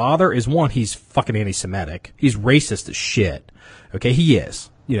 his father, is one, he's fucking anti-Semitic. He's racist as shit. Okay, he is.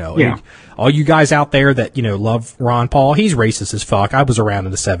 All you guys out there that, love Ron Paul, he's racist as fuck. I was around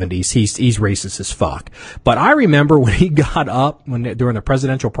in the 70s. He's racist as fuck. But I remember when he got up during the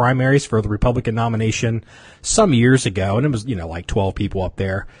presidential primaries for the Republican nomination some years ago, and it was, like 12 people up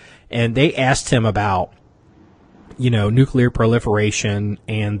there, and they asked him about, nuclear proliferation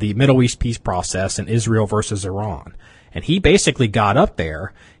and the Middle East peace process and Israel versus Iran. And he basically got up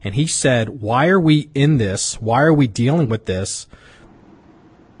there and he said, why are we in this? Why are we dealing with this?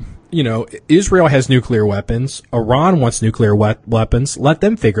 Israel has nuclear weapons. Iran wants nuclear weapons. Let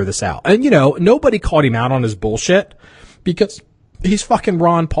them figure this out. And, nobody called him out on his bullshit because he's fucking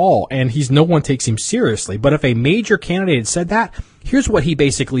Ron Paul and no one takes him seriously. But if a major candidate had said that, here's what he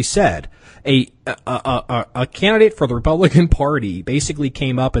basically said. A candidate for the Republican Party basically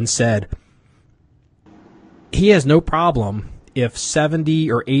came up and said he has no problem if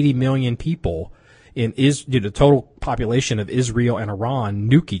 70 or 80 million people in the total population of Israel and Iran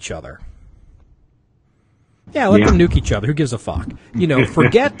nuke each other. Yeah, let them nuke each other. Who gives a fuck?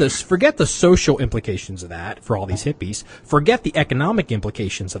 Forget the social implications of that for all these hippies. Forget the economic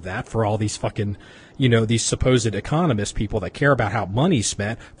implications of that for all these fucking, these supposed economist people that care about how money's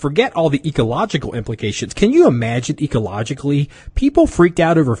spent. Forget all the ecological implications. Can you imagine ecologically people freaked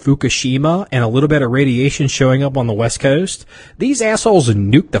out over Fukushima and a little bit of radiation showing up on the West Coast? These assholes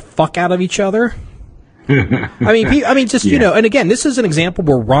nuke the fuck out of each other. And again, this is an example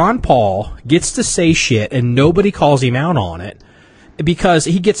where Ron Paul gets to say shit and nobody calls him out on it because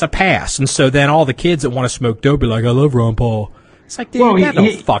he gets a pass. And so then all the kids that want to smoke dope be like, I love Ron Paul. It's like, dude,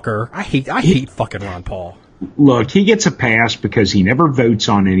 fucker. I hate fucking Ron Paul. Look, he gets a pass because he never votes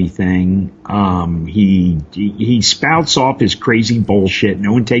on anything. He spouts off his crazy bullshit.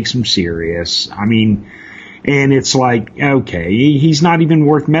 No one takes him serious. And it's like, okay, he's not even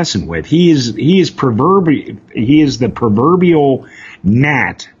worth messing with. He is the proverbial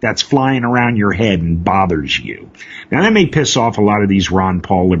gnat that's flying around your head and bothers you. Now that may piss off a lot of these Ron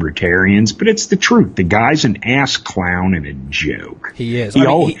Paul libertarians, but it's the truth. The guy's an ass clown and a joke. He is.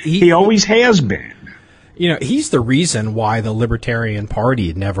 He always has been. He's the reason why the Libertarian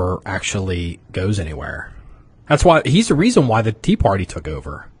Party never actually goes anywhere. That's why he's the reason why the Tea Party took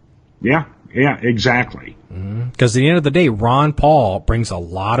over. Yeah, exactly. Because at the end of the day, Ron Paul brings a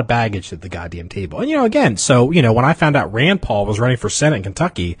lot of baggage to the goddamn table. And, again, so, when I found out Rand Paul was running for Senate in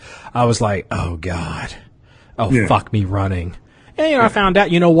Kentucky, I was like, oh, God. Oh, fuck me running. And, I found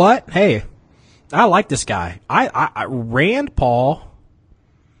out, you know what? Hey, I like this guy. Rand Paul,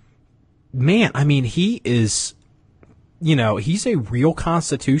 man, he is, he's a real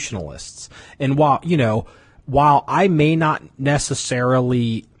constitutionalist. And while I may not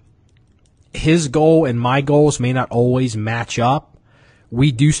necessarily, his goal and my goals may not always match up,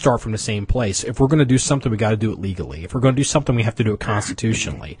 we do start from the same place. If we're going to do something, we got to do it legally. If we're going to do something, we have to do it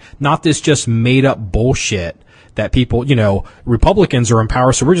constitutionally. Not this just made up bullshit that people, Republicans are in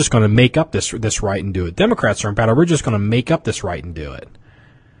power, so we're just going to make up this right and do it. Democrats are in power, we're just going to make up this right and do it.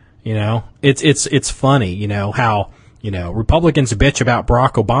 It's funny, how, Republicans bitch about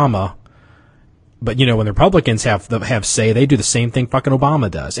Barack Obama. But, when the Republicans have say, they do the same thing fucking Obama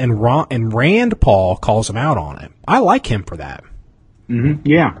does. And Rand Paul calls him out on it. I like him for that. Mm-hmm.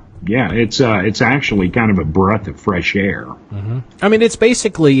 Yeah. It's actually kind of a breath of fresh air. Mm-hmm. I mean, it's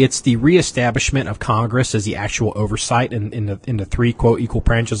the reestablishment of Congress as the actual oversight in the three, quote, equal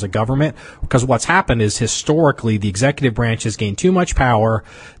branches of government. Because what's happened is historically the executive branch has gained too much power.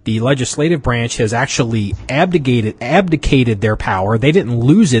 The legislative branch has actually abdicated their power. They didn't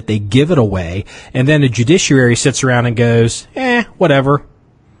lose it. They give it away. And then the judiciary sits around and goes, whatever.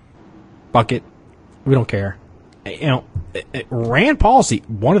 Fuck it. We don't care. You know, Rand Paul's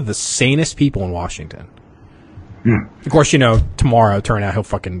one of the sanest people in Washington. Yeah. Of course, tomorrow turn out he'll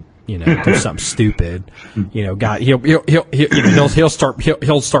fucking, do something stupid. He'll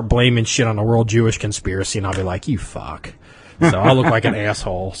start blaming shit on the world Jewish conspiracy, and I'll be like, you fuck. So I'll look like an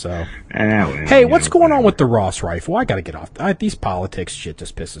asshole. So, hey, what's going on with the Ross rifle? I got to get off. These politics shit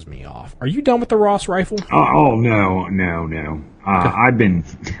just pisses me off. Are you done with the Ross rifle? Oh no. I've been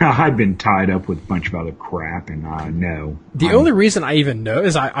tied up with a bunch of other crap, and no. The only reason I even know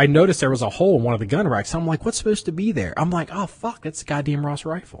is I noticed there was a hole in one of the gun racks. I'm like, what's supposed to be there? I'm like, oh fuck, that's the goddamn Ross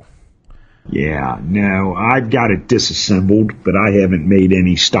rifle. Yeah, no, I've got it disassembled, but I haven't made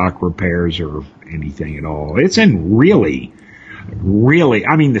any stock repairs or anything at all. It's in really,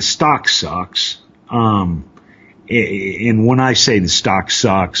 I mean, the stock sucks. And when I say the stock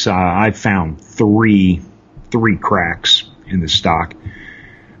sucks, I found three cracks in the stock.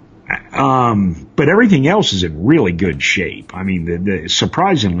 But everything else is in really good shape. I mean,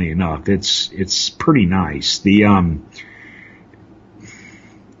 surprisingly enough, it's pretty nice.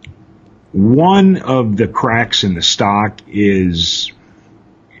 One of the cracks in the stock is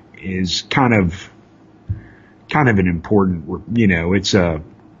kind of an important, it's a.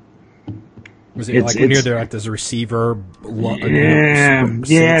 Was it like near there, like there's a receiver?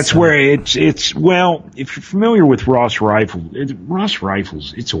 It's where it's well, if you're familiar with Ross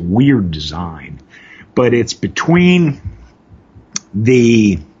rifles, it's a weird design, but it's between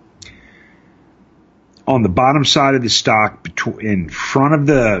on the bottom side of the stock, in front of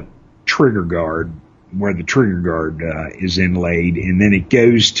the trigger guard, where the trigger guard is inlaid, and then it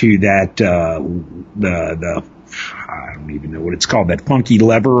goes to that the I don't even know what it's called, that funky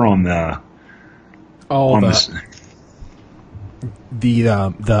lever on the the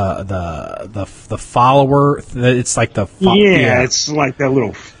follower. It's like the it's like that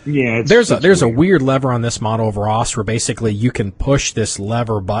little There's a weird lever on this model of Ross where basically you can push this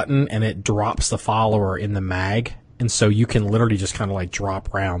lever button and it drops the follower in the mag. And so you can literally just kind of like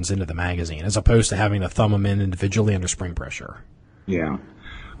drop rounds into the magazine as opposed to having to thumb them in individually under spring pressure. Yeah.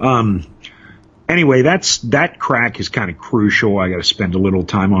 Anyway, that crack is kind of crucial. I got to spend a little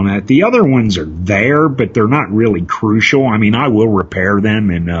time on that. The other ones are there, but they're not really crucial. I mean, I will repair them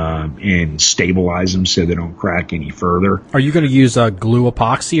and stabilize them so they don't crack any further. Are you going to use glue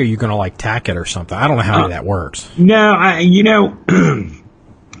epoxy, or are you going to like tack it or something? I don't know how that works. No,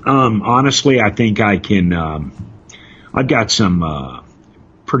 honestly, I think I can. I've got some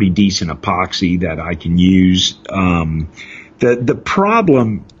pretty decent epoxy that I can use. The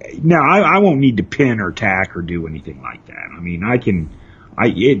problem now, I won't need to pin or tack or do anything like that. I mean,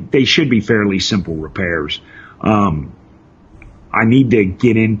 they should be fairly simple repairs. I need to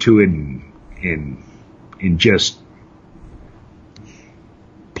get into it and just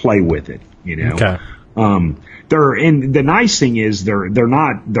play with it, Okay. The nice thing is they're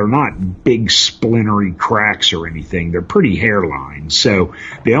not big splintery cracks or anything. They're pretty hairlines. So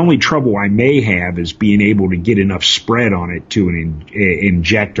the only trouble I may have is being able to get enough spread on it to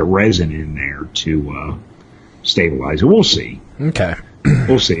inject a resin in there to stabilize it. We'll see. Okay.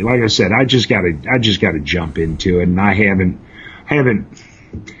 We'll see. Like I said, I just gotta jump into it, and I haven't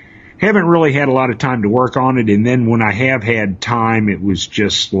really had a lot of time to work on it. And then when I have had time, it was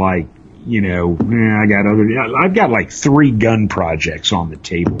just like, I've got like 3 gun projects on the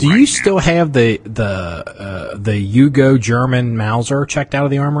table. Do you still have the Yugo German Mauser checked out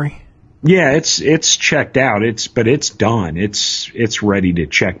of the armory? Yeah, it's checked out. But it's done. It's ready to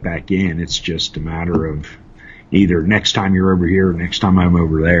check back in. It's just a matter of either next time you're over here or next time I'm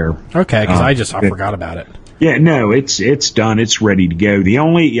over there. Okay, because I forgot about it. Yeah, no, it's done. It's ready to go. The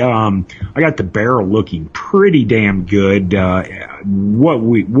only I got the barrel looking pretty damn good.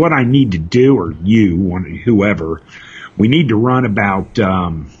 What I need to do, or whoever, we need to run about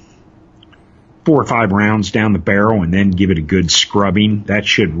 4 or 5 rounds down the barrel and then give it a good scrubbing. That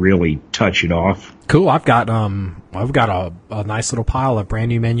should really touch it off. Cool. I've got a nice little pile of brand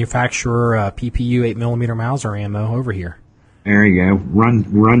new manufacturer PPU 8mm Mauser ammo over here. There you go.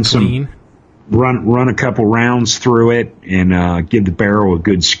 Run Clean. Run a couple rounds through it and give the barrel a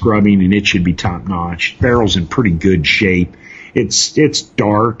good scrubbing, and it should be top notch. Barrel's in pretty good shape. it's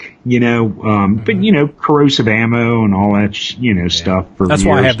dark, but corrosive ammo and all that, stuff. For that's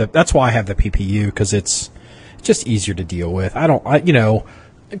years. why I have the PPU, because it's just easier to deal with.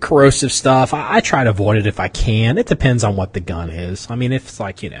 Corrosive stuff, I try to avoid it if I can. It depends on what the gun is. I mean, if it's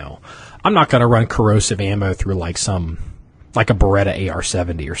like, I'm not going to run corrosive ammo through like a Beretta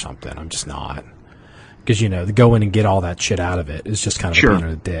AR-70 or something. I'm just not. Because, to go in and get all that shit out of it is just kind of a pain in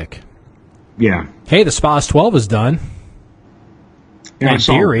the dick. Yeah. Hey, the SPAS-12 is done. Yeah, in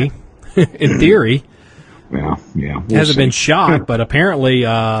theory. Well, yeah. It hasn't been shot, but apparently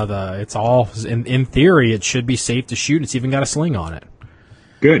it's all, in theory, it should be safe to shoot. It's even got a sling on it.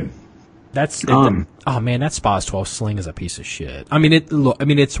 Good. That SPAS-12 sling is a piece of shit. I mean,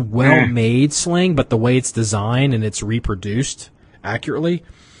 it's well-made sling, but the way it's designed and it's reproduced accurately.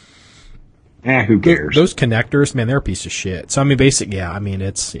 Who cares? Those connectors, man, they're a piece of shit. So, I mean,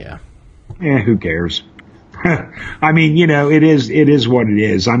 who cares? I mean, it is what it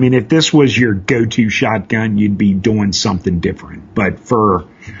is. I mean, if this was your go-to shotgun, you'd be doing something different. For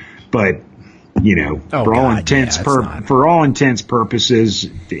all intents purposes,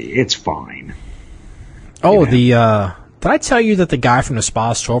 it's fine. Oh, did I tell you that the guy from the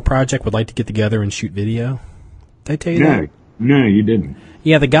SPAS-12 project would like to get together and shoot video? Did I tell you that? No, you didn't.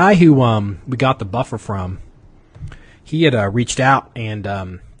 Yeah, the guy who we got the buffer from, he had reached out and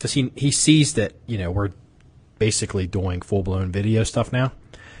because he sees that we're basically doing full blown video stuff now,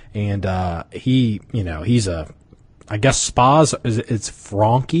 and he's I guess SPAS it's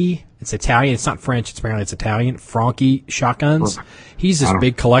Franchi. It's Italian. It's not French. It's Italian. Franchi shotguns. He's this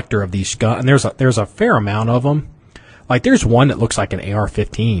big collector of these guns, and there's a fair amount of them. Like there's one that looks like an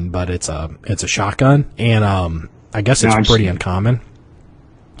AR-15, but it's a shotgun, and I guess it's pretty uncommon.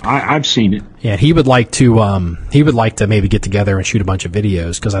 I've seen it. Yeah, he would like to maybe get together and shoot a bunch of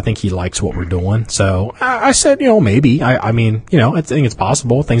videos because I think he likes what we're doing. So I said, maybe. I mean, I think it's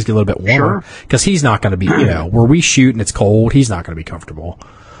possible. Things get a little bit warmer because he's not going to be, where we shoot and it's cold. He's not going to be comfortable.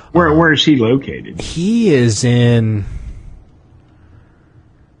 Where is he located? He is in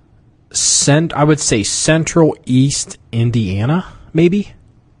I would say Central East Indiana, maybe.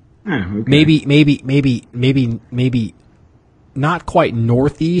 Oh, okay. Maybe not quite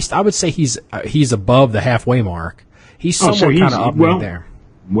northeast. I would say he's above the halfway mark. He's somewhere kind of up there.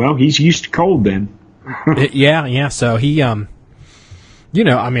 Well, he's used to cold then. Yeah. So he, I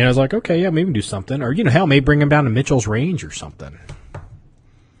was like, okay, yeah, maybe do something, or hell, maybe bring him down to Mitchell's Range or something.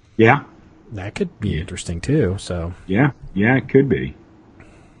 Yeah, that could be interesting too. So yeah, it could be.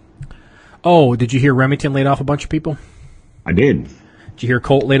 Oh, did you hear Remington laid off a bunch of people? I did. Did you hear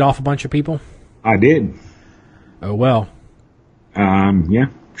Colt laid off a bunch of people? I did. Oh well. Yeah,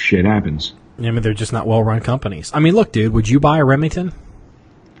 shit happens. I mean, they're just not well-run companies. I mean, look, dude, would you buy a Remington?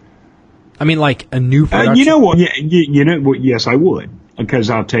 I mean, like a new production? You know what? Yeah, yes, I would. Because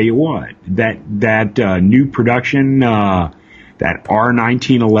I'll tell you what, that new production, that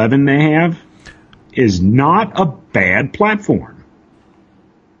R1911 they have, is not a bad platform.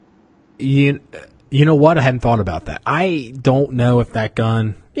 You know what? I hadn't thought about that. I don't know if that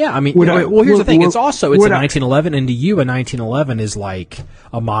gun. Yeah, I mean, here's the thing. It's a 1911, and to you, a 1911 is like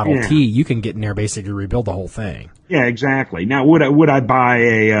a Model T. You can get in there basically rebuild the whole thing. Yeah, exactly. Now, would I buy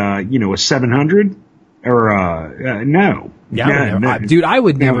a 700 or no? Yeah, no. Dude, I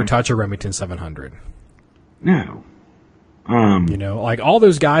would never touch a Remington 700. No. Like all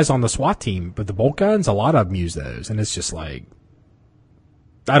those guys on the SWAT team, but the bolt guns, a lot of them use those, and it's just like,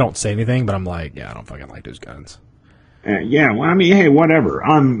 I don't say anything, but I'm like, yeah, I don't fucking like those guns. Yeah, well, I mean, hey, whatever.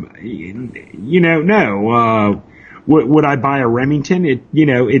 No. Would I buy a Remington?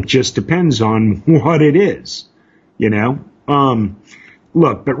 It just depends on what it is. Look,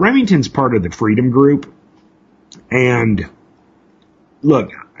 but Remington's part of the Freedom Group, and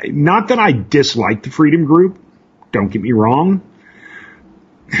look, not that I dislike the Freedom Group. Don't get me wrong,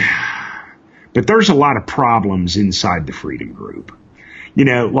 but there's a lot of problems inside the Freedom Group.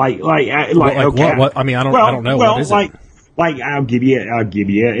 Like okay. What? I mean, I don't know. What is it? Like, I'll give you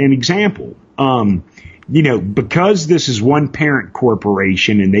an example. Because this is one parent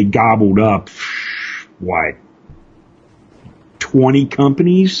corporation and they gobbled up, 20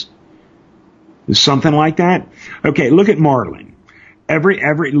 companies? Something like that? Okay, look at Marlin.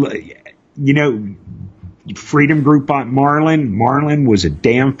 Freedom Group bought Marlin. Marlin was a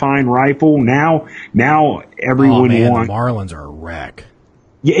damn fine rifle. Now everyone wants. The Marlins are a wreck.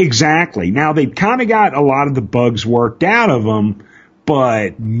 Yeah, exactly. Now they've kind of got a lot of the bugs worked out of them,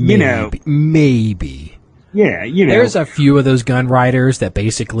 but maybe. Yeah, There's a few of those gun writers that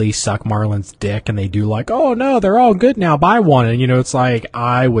basically suck Marlin's dick, and they do like, oh no, they're all good now, buy one, and it's like,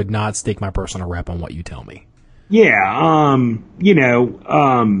 I would not stake my personal rep on what you tell me. Yeah,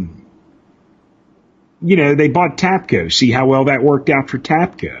 they bought Tapco. See how well that worked out for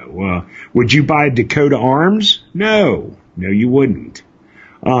Tapco. Would you buy Dakota Arms? No, you wouldn't.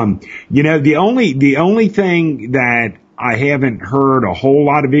 The only thing that I haven't heard a whole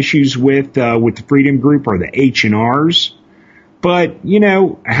lot of issues with the Freedom Group are the H&Rs. But,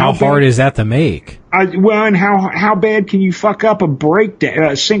 how hard is that to make? And how bad can you fuck up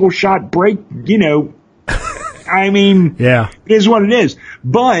a single shot break, I mean, yeah, it is what it is.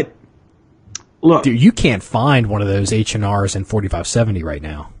 But look, dude, you can't find one of those H&Rs in 4570 right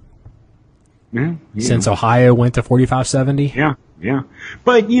now. Yeah, since Ohio went to 4570. Yeah.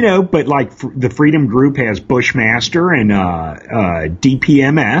 But like the Freedom Group has Bushmaster and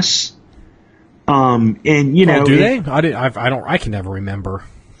DPMS. And do they? I can never remember.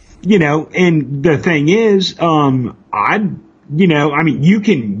 And the thing is, you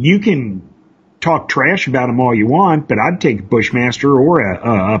can talk trash about them all you want, but I'd take a Bushmaster or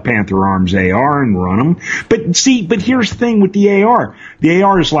a Panther Arms AR and run them. But here's the thing with the AR. The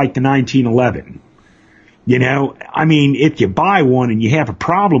AR is like the 1911. If you buy one and you have a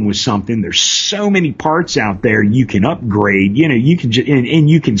problem with something, there's so many parts out there you can upgrade. You can and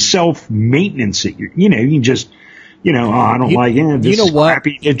you can self-maintenance it. You can just, I don't like it. This is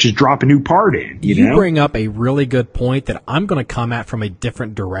crappy. Just drop a new part in. You bring up a really good point that I'm going to come at from a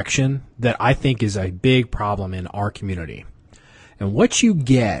different direction that I think is a big problem in our community. And what you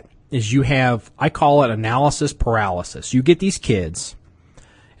get is I call it analysis paralysis. You get these kids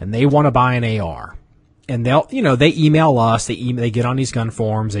and they want to buy an AR. And they email us, they get on these gun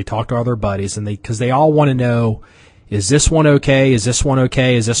forums, they talk to other buddies, and because they all want to know, is this one okay? Is this one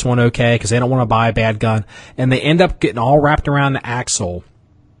okay? Is this one okay? Because they don't want to buy a bad gun. And they end up getting all wrapped around the axle,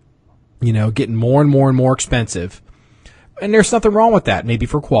 getting more and more and more expensive. And there's nothing wrong with that, maybe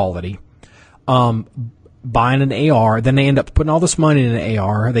for quality. Buying an AR, then they end up putting all this money in an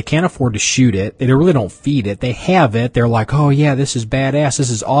AR. They can't afford to shoot it. They really don't feed it. They have it. They're like, oh yeah, this is badass. This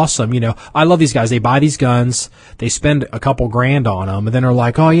is awesome. I love these guys. They buy these guns. They spend a couple grand on them, and then they're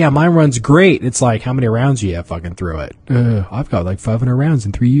like, oh yeah, mine runs great. It's like, how many rounds do you have fucking through it? I've got like 500 rounds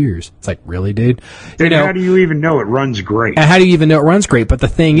in 3 years. It's like, really, dude? Then how do you even know it runs great? And how do you even know it runs great? But the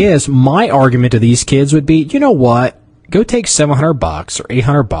thing is, my argument to these kids would be, you know what? Go take $700 or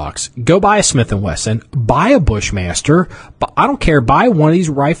 $800. Go buy a Smith & Wesson. Buy a Bushmaster. But I don't care. Buy one of these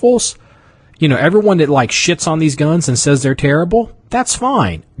rifles. Everyone that shits on these guns and says they're terrible, that's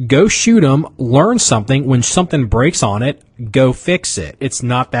fine. Go shoot them. Learn something. When something breaks on it, go fix it. It's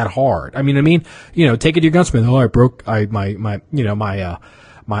not that hard. Take it to your gunsmith. Oh, I broke my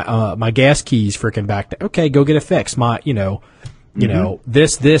gas keys freaking back. Okay, go get it fixed.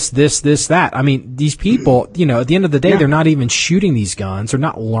 This, that. These people, at the end of the day, they're not even shooting these guns. They're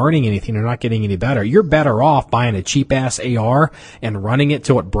not learning anything. They're not getting any better. You're better off buying a cheap-ass AR and running it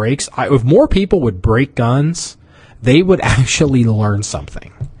till it breaks. If more people would break guns, they would actually learn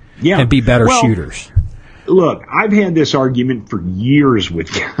something and be better shooters. Look, I've had this argument for years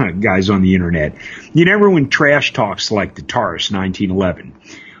with guys on the internet. Everyone trash talks like the Taurus 1911.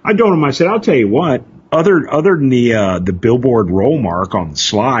 I told them, I said, I'll tell you what. Other than the billboard roll mark on the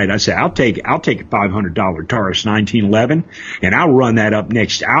slide, I said I'll take a $500 Taurus 1911, and I'll run that up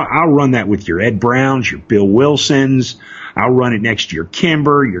next. I'll run that with your Ed Browns, your Bill Wilsons. I'll run it next to your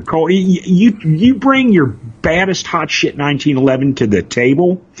Kimber, your Colt. You bring your baddest hot shit 1911 to the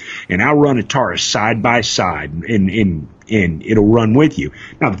table, and I'll run a Taurus side by side, and it'll run with you.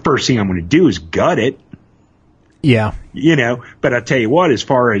 Now the first thing I'm going to do is gut it. Yeah. But I tell you what, as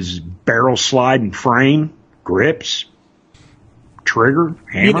far as barrel slide and frame, grips, trigger,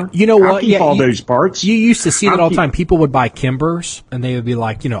 hammer, I'll keep all those parts. You used to see that all the time. People would buy Kimbers, and they would be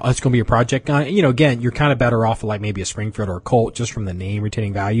like, it's going to be a project gun. Again, you're kind of better off with like maybe a Springfield or a Colt just from the name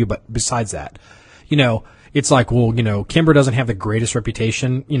retaining value. But besides that, it's like, well, Kimber doesn't have the greatest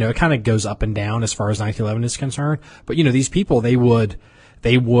reputation. It kind of goes up and down as far as 1911 is concerned. But, these people, they would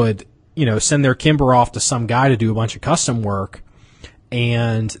send their Kimber off to some guy to do a bunch of custom work,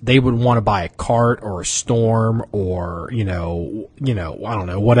 and they would want to buy a cart or a Storm or, I don't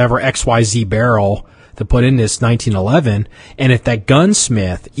know, whatever XYZ barrel to put in this 1911. And if that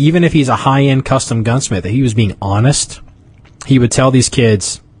gunsmith, even if he's a high-end custom gunsmith, if he was being honest, he would tell these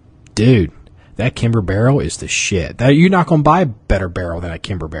kids, dude, that Kimber barrel is the shit. You're not going to buy a better barrel than a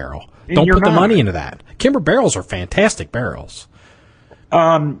Kimber barrel. Don't put the money into that. Kimber barrels are fantastic barrels.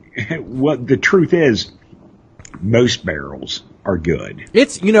 What the truth is, most barrels are good.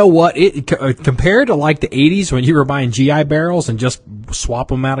 It's, compared to like the 80s when you were buying GI barrels and just swap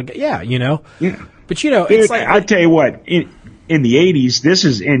them out. Yeah. Yeah. But, it's like, I tell you what, in the 80s, this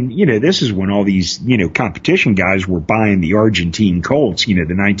is when all these, competition guys were buying the Argentine Colts, the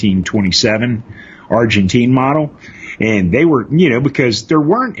 1927 Argentine model. And they were, because there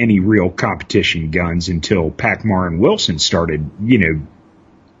weren't any real competition guns until Packmar and Wilson started,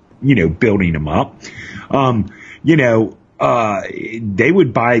 building them up. They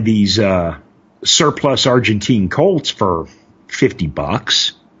would buy these surplus Argentine Colts for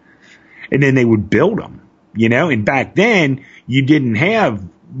 $50, and then they would build them, And back then, you didn't have,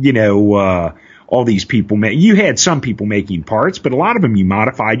 all these people. You had some people making parts, but a lot of them you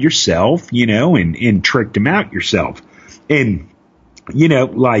modified yourself, and tricked them out yourself. And, I'd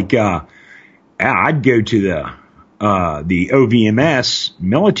go to the OVMS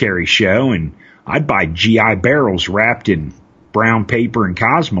military show, and I'd buy GI barrels wrapped in brown paper and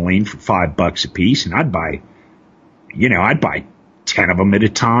cosmoline for $5 a piece. And I'd buy 10 of them at a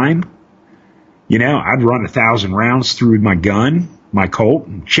time. I'd run 1,000 rounds through my gun, my Colt,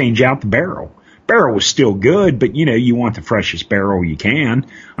 and change out the barrel. Barrel was still good, but, you want the freshest barrel you can.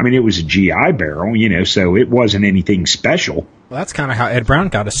 I mean, it was a GI barrel, so it wasn't anything special. Well, that's kind of how Ed Brown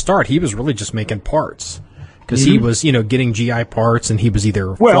got his start. He was really just making parts because he was, getting GI parts, and he was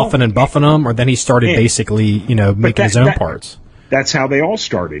either fluffing and buffing them, or then he started basically, making his own parts. That's how they all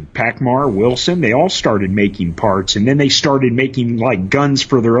started. Packmar, Wilson, they all started making parts, and then they started making like guns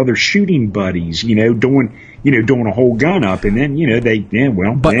for their other shooting buddies, doing a whole gun up, and then, they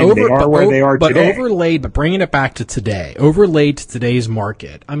are where they are today. But bringing it back to today, overlaid to today's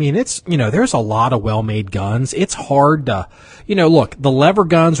market, I mean, it's, there's a lot of well-made guns. It's hard to, look, the lever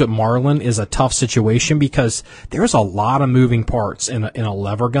guns with Marlin is a tough situation because there's a lot of moving parts in a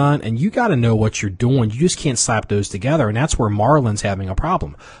lever gun, and you got to know what you're doing. You just can't slap those together, and that's where Marlin's having a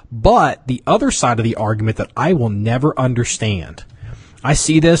problem. But the other side of the argument that I will never understand, I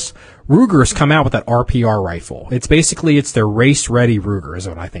see this. Ruger's come out with that RPR rifle. It's their race ready Ruger is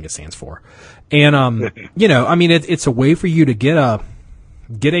what I think it stands for. And, it's a way for you to get a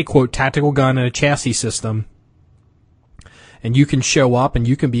quote tactical gun and a chassis system. And you can show up and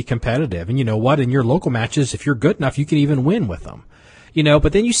you can be competitive. And you know what? In your local matches, if you're good enough, you can even win with them.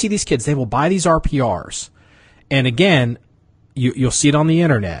 But then you see these kids, they will buy these RPRs. And again, you'll see it on the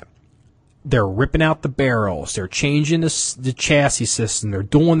internet. They're ripping out the barrels. They're changing the chassis system. They're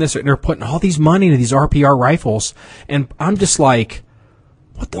doing this. And they're putting all these money into these RPR rifles. And I'm just like,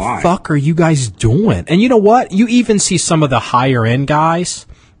 what the fuck are you guys doing? And you know what? You even see some of the higher end guys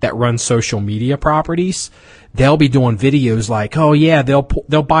that run social media properties. They'll be doing videos like, oh yeah, they'll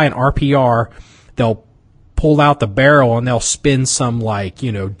buy an RPR. They'll pull out the barrel and they'll spin some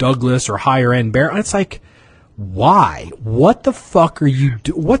Douglas or higher end barrel. And it's like, why? What the fuck are you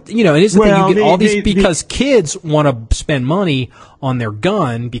doing? It is the thing you get all these because kids want to spend money on their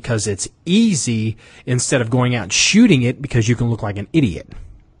gun because it's easy instead of going out and shooting it because you can look like an idiot.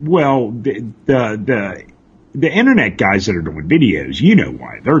 Well, the internet guys that are doing videos,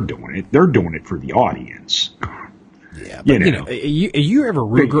 why they're doing it. They're doing it for the audience. Yeah, but you ever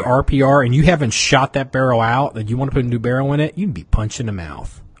Ruger RPR and you haven't shot that barrel out and you want to put a new barrel in it, you'd be punched in the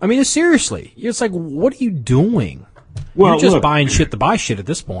mouth. I mean, seriously. It's like, what are you doing? You're just buying shit to buy shit at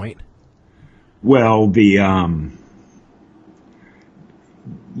this point. Well, I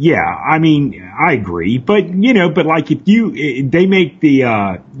agree. But, like if they make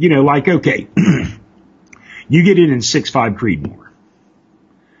the, okay, you get it in 6.5 Creedmoor.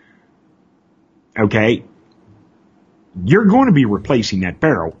 Okay. You're going to be replacing that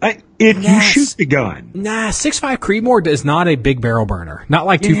barrel if you shoot the gun. Nah, 6.5 Creedmoor is not a big barrel burner. Not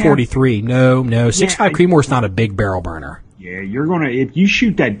like 243. No. 6.5 Creedmoor is not a big barrel burner. Yeah, if you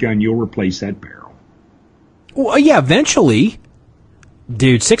shoot that gun, you'll replace that barrel. Well, yeah, eventually.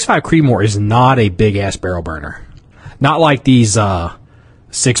 Dude, 6.5 Creedmoor is not a big ass barrel burner. Not like these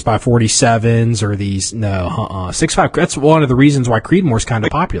 6x47s or these. No, 6.5. That's one of the reasons why Creedmoor's kind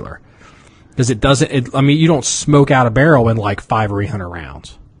of popular. Because you don't smoke out a barrel in like 500 or 800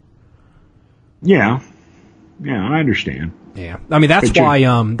 rounds. Yeah, I understand. Yeah, I mean that's why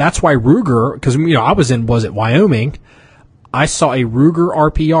Ruger, because I was in Wyoming, I saw a Ruger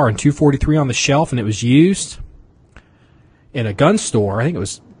RPR in 243 on the shelf, and it was used in a gun store. I think it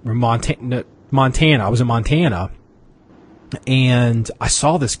was Montana. I was in Montana, and I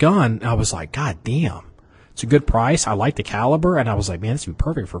saw this gun. And I was like, God damn. It's a good price. I like the caliber, and I was like, man, this would be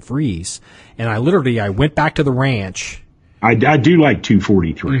perfect for freeze. And I went back to the ranch. I do like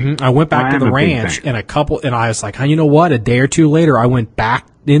 243. Mm-hmm. I went back to the ranch, and I was like, you know what? A day or two later, I went back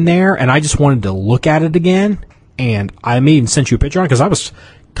in there, and I just wanted to look at it again. And I may even sent you a picture on it because I was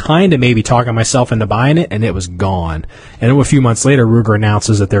kind of maybe talking myself into buying it, and it was gone. And then a few months later, Ruger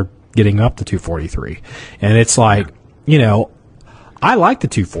announces that they're getting up to 243, and it's like, I like the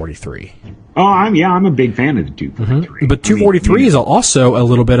 243. Oh, I'm a big fan of the 243. Mm-hmm. But 243 is also a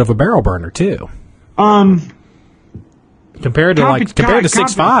little bit of a barrel burner too. Compared to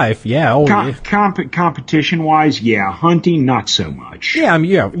 6.5, yeah. Competition wise, yeah. Hunting, not so much. Yeah,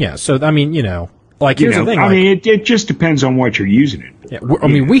 yeah. So here's the thing. It just depends on what you're using it for.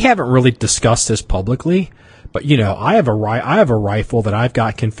 Yeah, we haven't really discussed this publicly, but I have a rifle that I've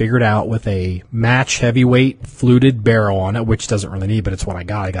got configured out with a match heavyweight fluted barrel on it, which doesn't really need, but it's what I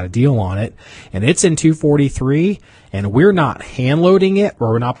got. I got a deal on it, and it's in 243. And we're not hand loading it,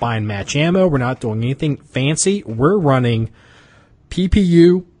 or we're not buying match ammo. We're not doing anything fancy. We're running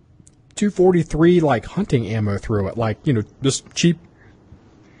PPU 243 hunting ammo through it, just cheap.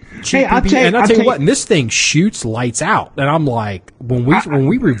 Hey, I'll tell you what, and this thing shoots lights out. And I'm like, when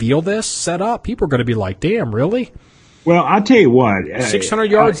we reveal this setup, people are going to be like, "Damn, really?" Well, I'll tell you what, 600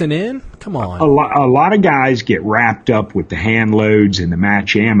 yards and in. Come on. A lot of guys get wrapped up with the hand loads and the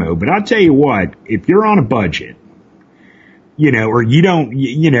match ammo, but I'll tell you what, if you're on a budget. Or you don't,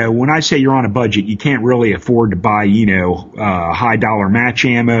 when I say you're on a budget, you can't really afford to buy, high dollar match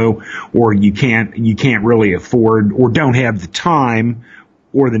ammo, or you can't really afford or don't have the time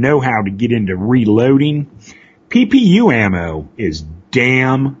or the know-how to get into reloading. PPU ammo is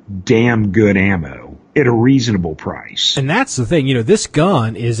damn good ammo at a reasonable price. And that's the thing, this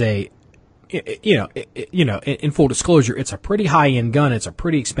gun is in full disclosure, it's a pretty high-end gun. It's a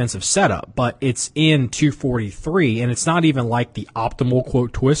pretty expensive setup, but it's in 243, and it's not even like the optimal,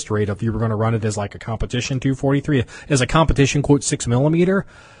 quote, twist rate if you were going to run it as a competition 243, as a competition, quote, 6mm.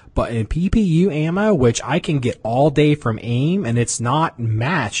 But in PPU ammo, which I can get all day from AIM, and it's not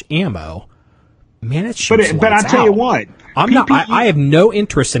match ammo, man, it shoots But I tell you what, I have no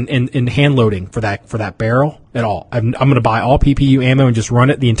interest in hand loading for that barrel at all. I'm going to buy all PPU ammo and just run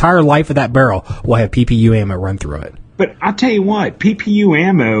it. The entire life of that barrel will have PPU ammo run through it. But I'll tell you what, PPU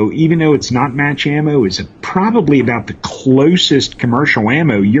ammo, even though it's not match ammo, is probably about the closest commercial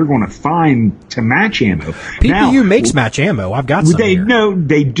ammo you're going to find to match ammo. PPU makes match ammo. I've got some here. No,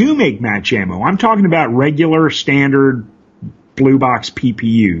 they do make match ammo. I'm talking about regular, standard blue box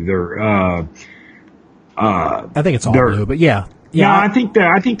PPU. They're I think it's all blue, but yeah. Yeah, I think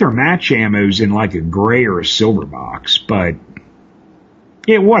their match ammo's in a gray or a silver box, but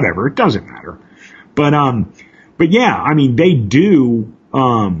yeah, whatever, it doesn't matter. But yeah, they do,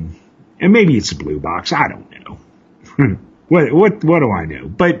 and maybe it's a blue box, I don't know. What do I know?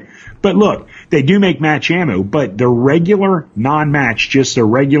 But look, they do make match ammo, but the regular non-match, just a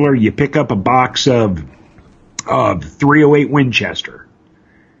regular, you pick up a box of 308 Winchester.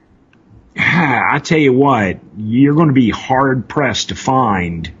 I tell you what, you're going to be hard pressed to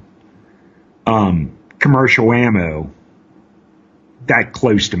find commercial ammo that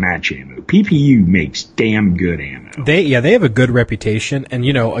close to match ammo. PPU makes damn good ammo. They have a good reputation, and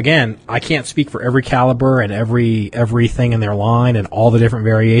again, I can't speak for every caliber and everything in their line and all the different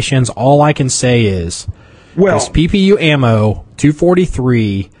variations. All I can say is, this PPU ammo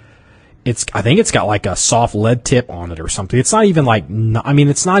 243. I think it's got a soft lead tip on it or something. It's not even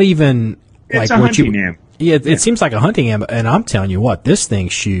it's not even it's a hunting ammo. Yeah, it seems like a hunting ammo, and I'm telling you what, this thing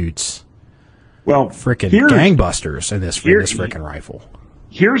shoots frickin' gangbusters in this frickin' rifle.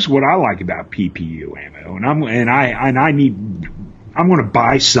 Here's what I like about PPU ammo, and I'm going to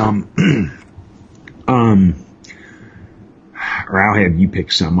buy some or I'll have you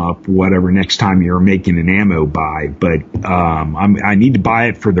pick some up, whatever, next time you're making an ammo buy. But I need to buy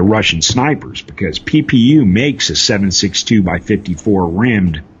it for the Russian snipers because PPU makes a 7.62 by 54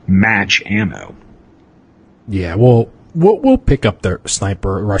 rimmed match ammo. Yeah, we'll pick up the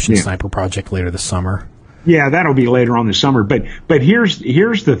Russian sniper project later this summer. Yeah, that'll be later on this summer. But here's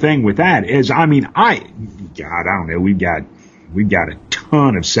the thing with that is, I don't know, we've got a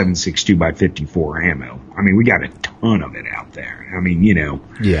ton of 7.62 by 54 ammo. We got a ton of it out there.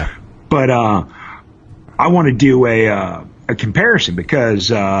 Yeah. But I want to do a comparison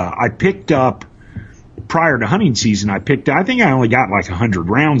because I picked up, prior to hunting season, I think I only got 100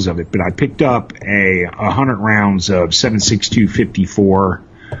 rounds of it, but I picked up 100 rounds of 7.62 54,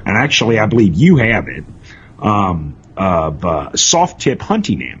 and actually I believe you have it, of soft tip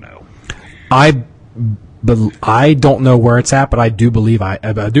hunting ammo. I don't know where it's at, but I do believe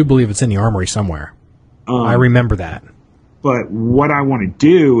it's in the armory somewhere. I remember that. But what I want to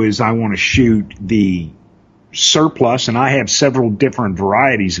do is I want to shoot the surplus, and I have several different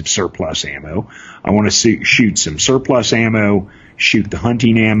varieties of surplus ammo. I want to shoot some surplus ammo, shoot the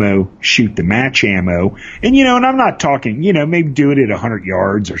hunting ammo, shoot the match ammo, and and I'm not talking, maybe do it at 100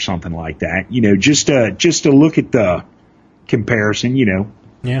 yards or something like that. Just to look at the comparison.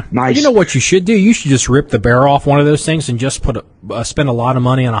 Yeah. Nice. You know what you should do? You should just rip the barrel off one of those things and just spend a lot of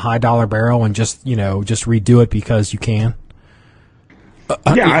money on a high dollar barrel and just redo it because you can.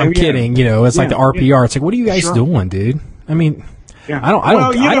 I'm kidding. It's like the RPR. It's like, what are you guys doing, dude? I mean, I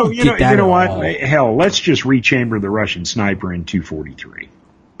don't get that at all. Hell, let's just rechamber the Russian sniper in 243.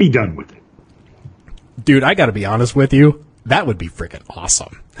 Be done with it. Dude, I got to be honest with you. That would be freaking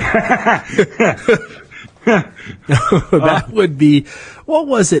awesome. That would be. What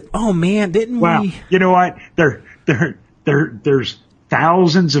was it? Oh man, didn't we? You know what? There's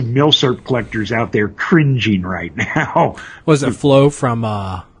thousands of milsurp collectors out there cringing right now. Was it Flo from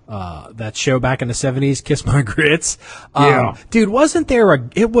that show back in the 70s, Kiss My Grits? Yeah. Dude, wasn't there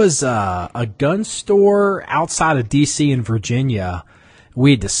a gun store outside of DC in Virginia?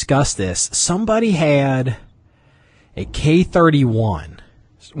 We discussed this. Somebody had a K31,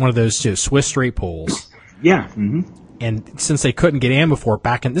 one of those two Swiss straight pulls. Yeah. Mm-hmm. And since they couldn't get ammo for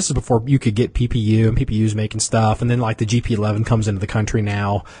it this is before you could get PPU, and PPU's making stuff, and then like the GP11 comes into the country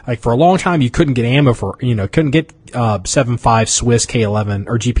now. Like for a long time, you couldn't get ammo couldn't get 7.5 Swiss K11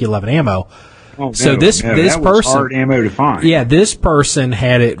 or GP11 ammo. Oh, so this person, was hard ammo to find. Yeah, this person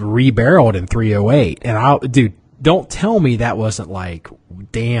had it rebarreled in 308, and dude, don't tell me that wasn't like,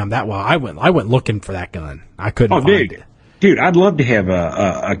 damn, I went looking for that gun. I couldn't find it. Dude, I'd love to have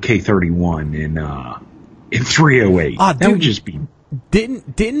a K31 in 308. That would just be.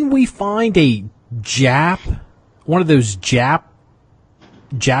 Didn't we find a one of those Jap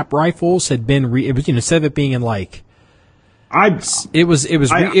rifles had been instead of it being in like. It was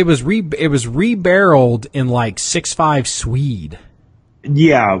rebarreled in like 6.5 Swede.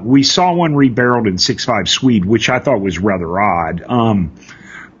 Yeah, we saw one rebarreled in 6.5 Swede, which I thought was rather odd.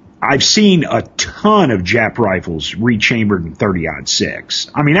 I've seen a ton of Jap rifles rechambered in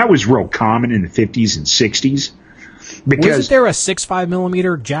 30-06. I mean, that was real common in the 50s and 60s. Because wasn't there a 6.5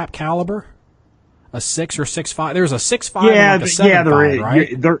 millimeter Jap caliber? A 6 or 6.5? There's a 6.5 and like a 7.5,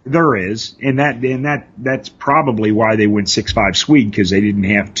 right? There is, and that's probably why they went 6.5 Swede, because they didn't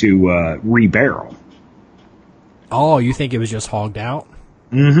have to rebarrel. Oh, you think it was just hogged out?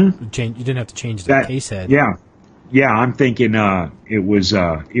 Mm-hmm. You didn't have to change the case head. Yeah, I'm thinking it was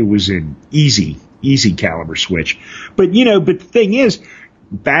an easy caliber switch. But the thing is,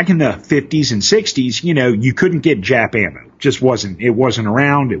 back in the 50s and 60s, you couldn't get Jap ammo. It wasn't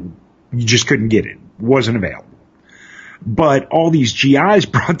around. You just couldn't get it. It wasn't available. But all these GIs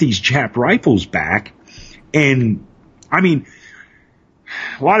brought these Jap rifles back, and I mean,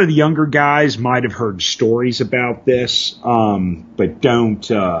 a lot of the younger guys might have heard stories about this, but don't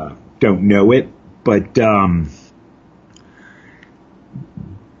know it. But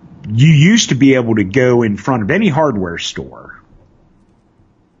you used to be able to go in front of any hardware store,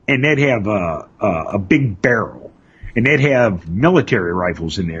 and they'd have a big barrel, and they'd have military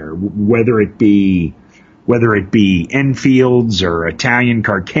rifles in there, whether it be Enfields or Italian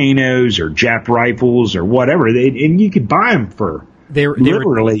Carcanos or Jap rifles or whatever, and you could buy them for they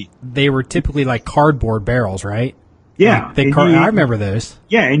were typically like cardboard barrels, right? Yeah, I remember those.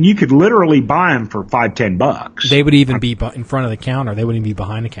 Yeah, and you could literally buy them for $5-10. They would even be in front of the counter. They wouldn't even be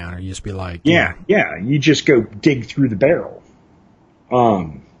behind the counter. You just be like, yeah. You just go dig through the barrel.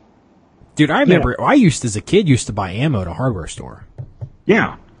 Dude, I remember I used to buy ammo at a hardware store.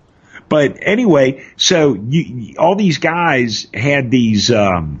 Yeah, but anyway, so all these guys had these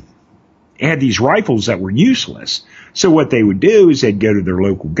rifles that were useless. So what they would do is they'd go to their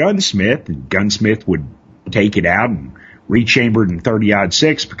local gunsmith, and gunsmith would take it out and rechamber it in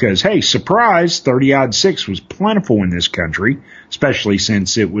 30-06 because, hey, surprise, 30-06 was plentiful in this country, especially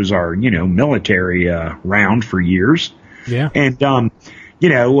since it was our, military round for years. Yeah. And,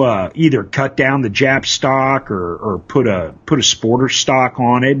 either cut down the Jap stock or put a sporter stock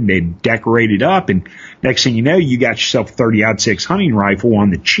on it, and they'd decorate it up. And next thing you know, you got yourself a 30-06 hunting rifle on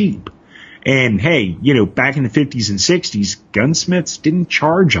the cheap. And hey, back in the 50s and 60s, gunsmiths didn't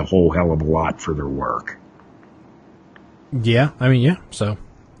charge a whole hell of a lot for their work. Yeah, I mean, yeah. So,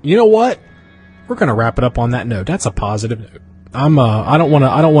 you know what? We're gonna wrap it up on that note. That's a positive note. I don't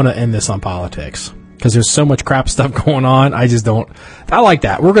want to end this on politics because there's so much crap stuff going on. I just don't. I like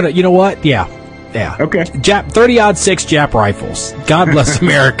that. We're gonna. You know what? Yeah. Okay. 30-06 Jap rifles. God bless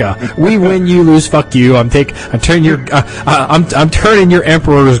America. We win, you lose. Fuck you. I'm turning your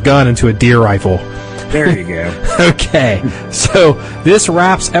emperor's gun into a deer rifle. There you go. Okay. So this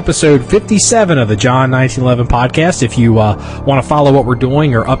wraps episode 57 of the John 1911 Podcast. If you want to follow what we're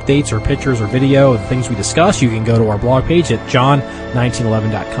doing or updates or pictures or video of the things we discuss, you can go to our blog page at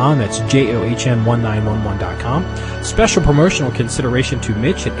john1911.com. That's JOHN1911.com. Special promotional consideration to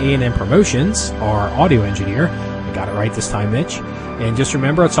Mitch at A&M Promotions, our audio engineer. Got it right this time, Mitch. And just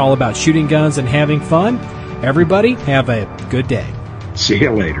remember, it's all about shooting guns and having fun. Everybody, have a good day. See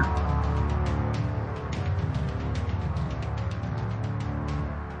you later.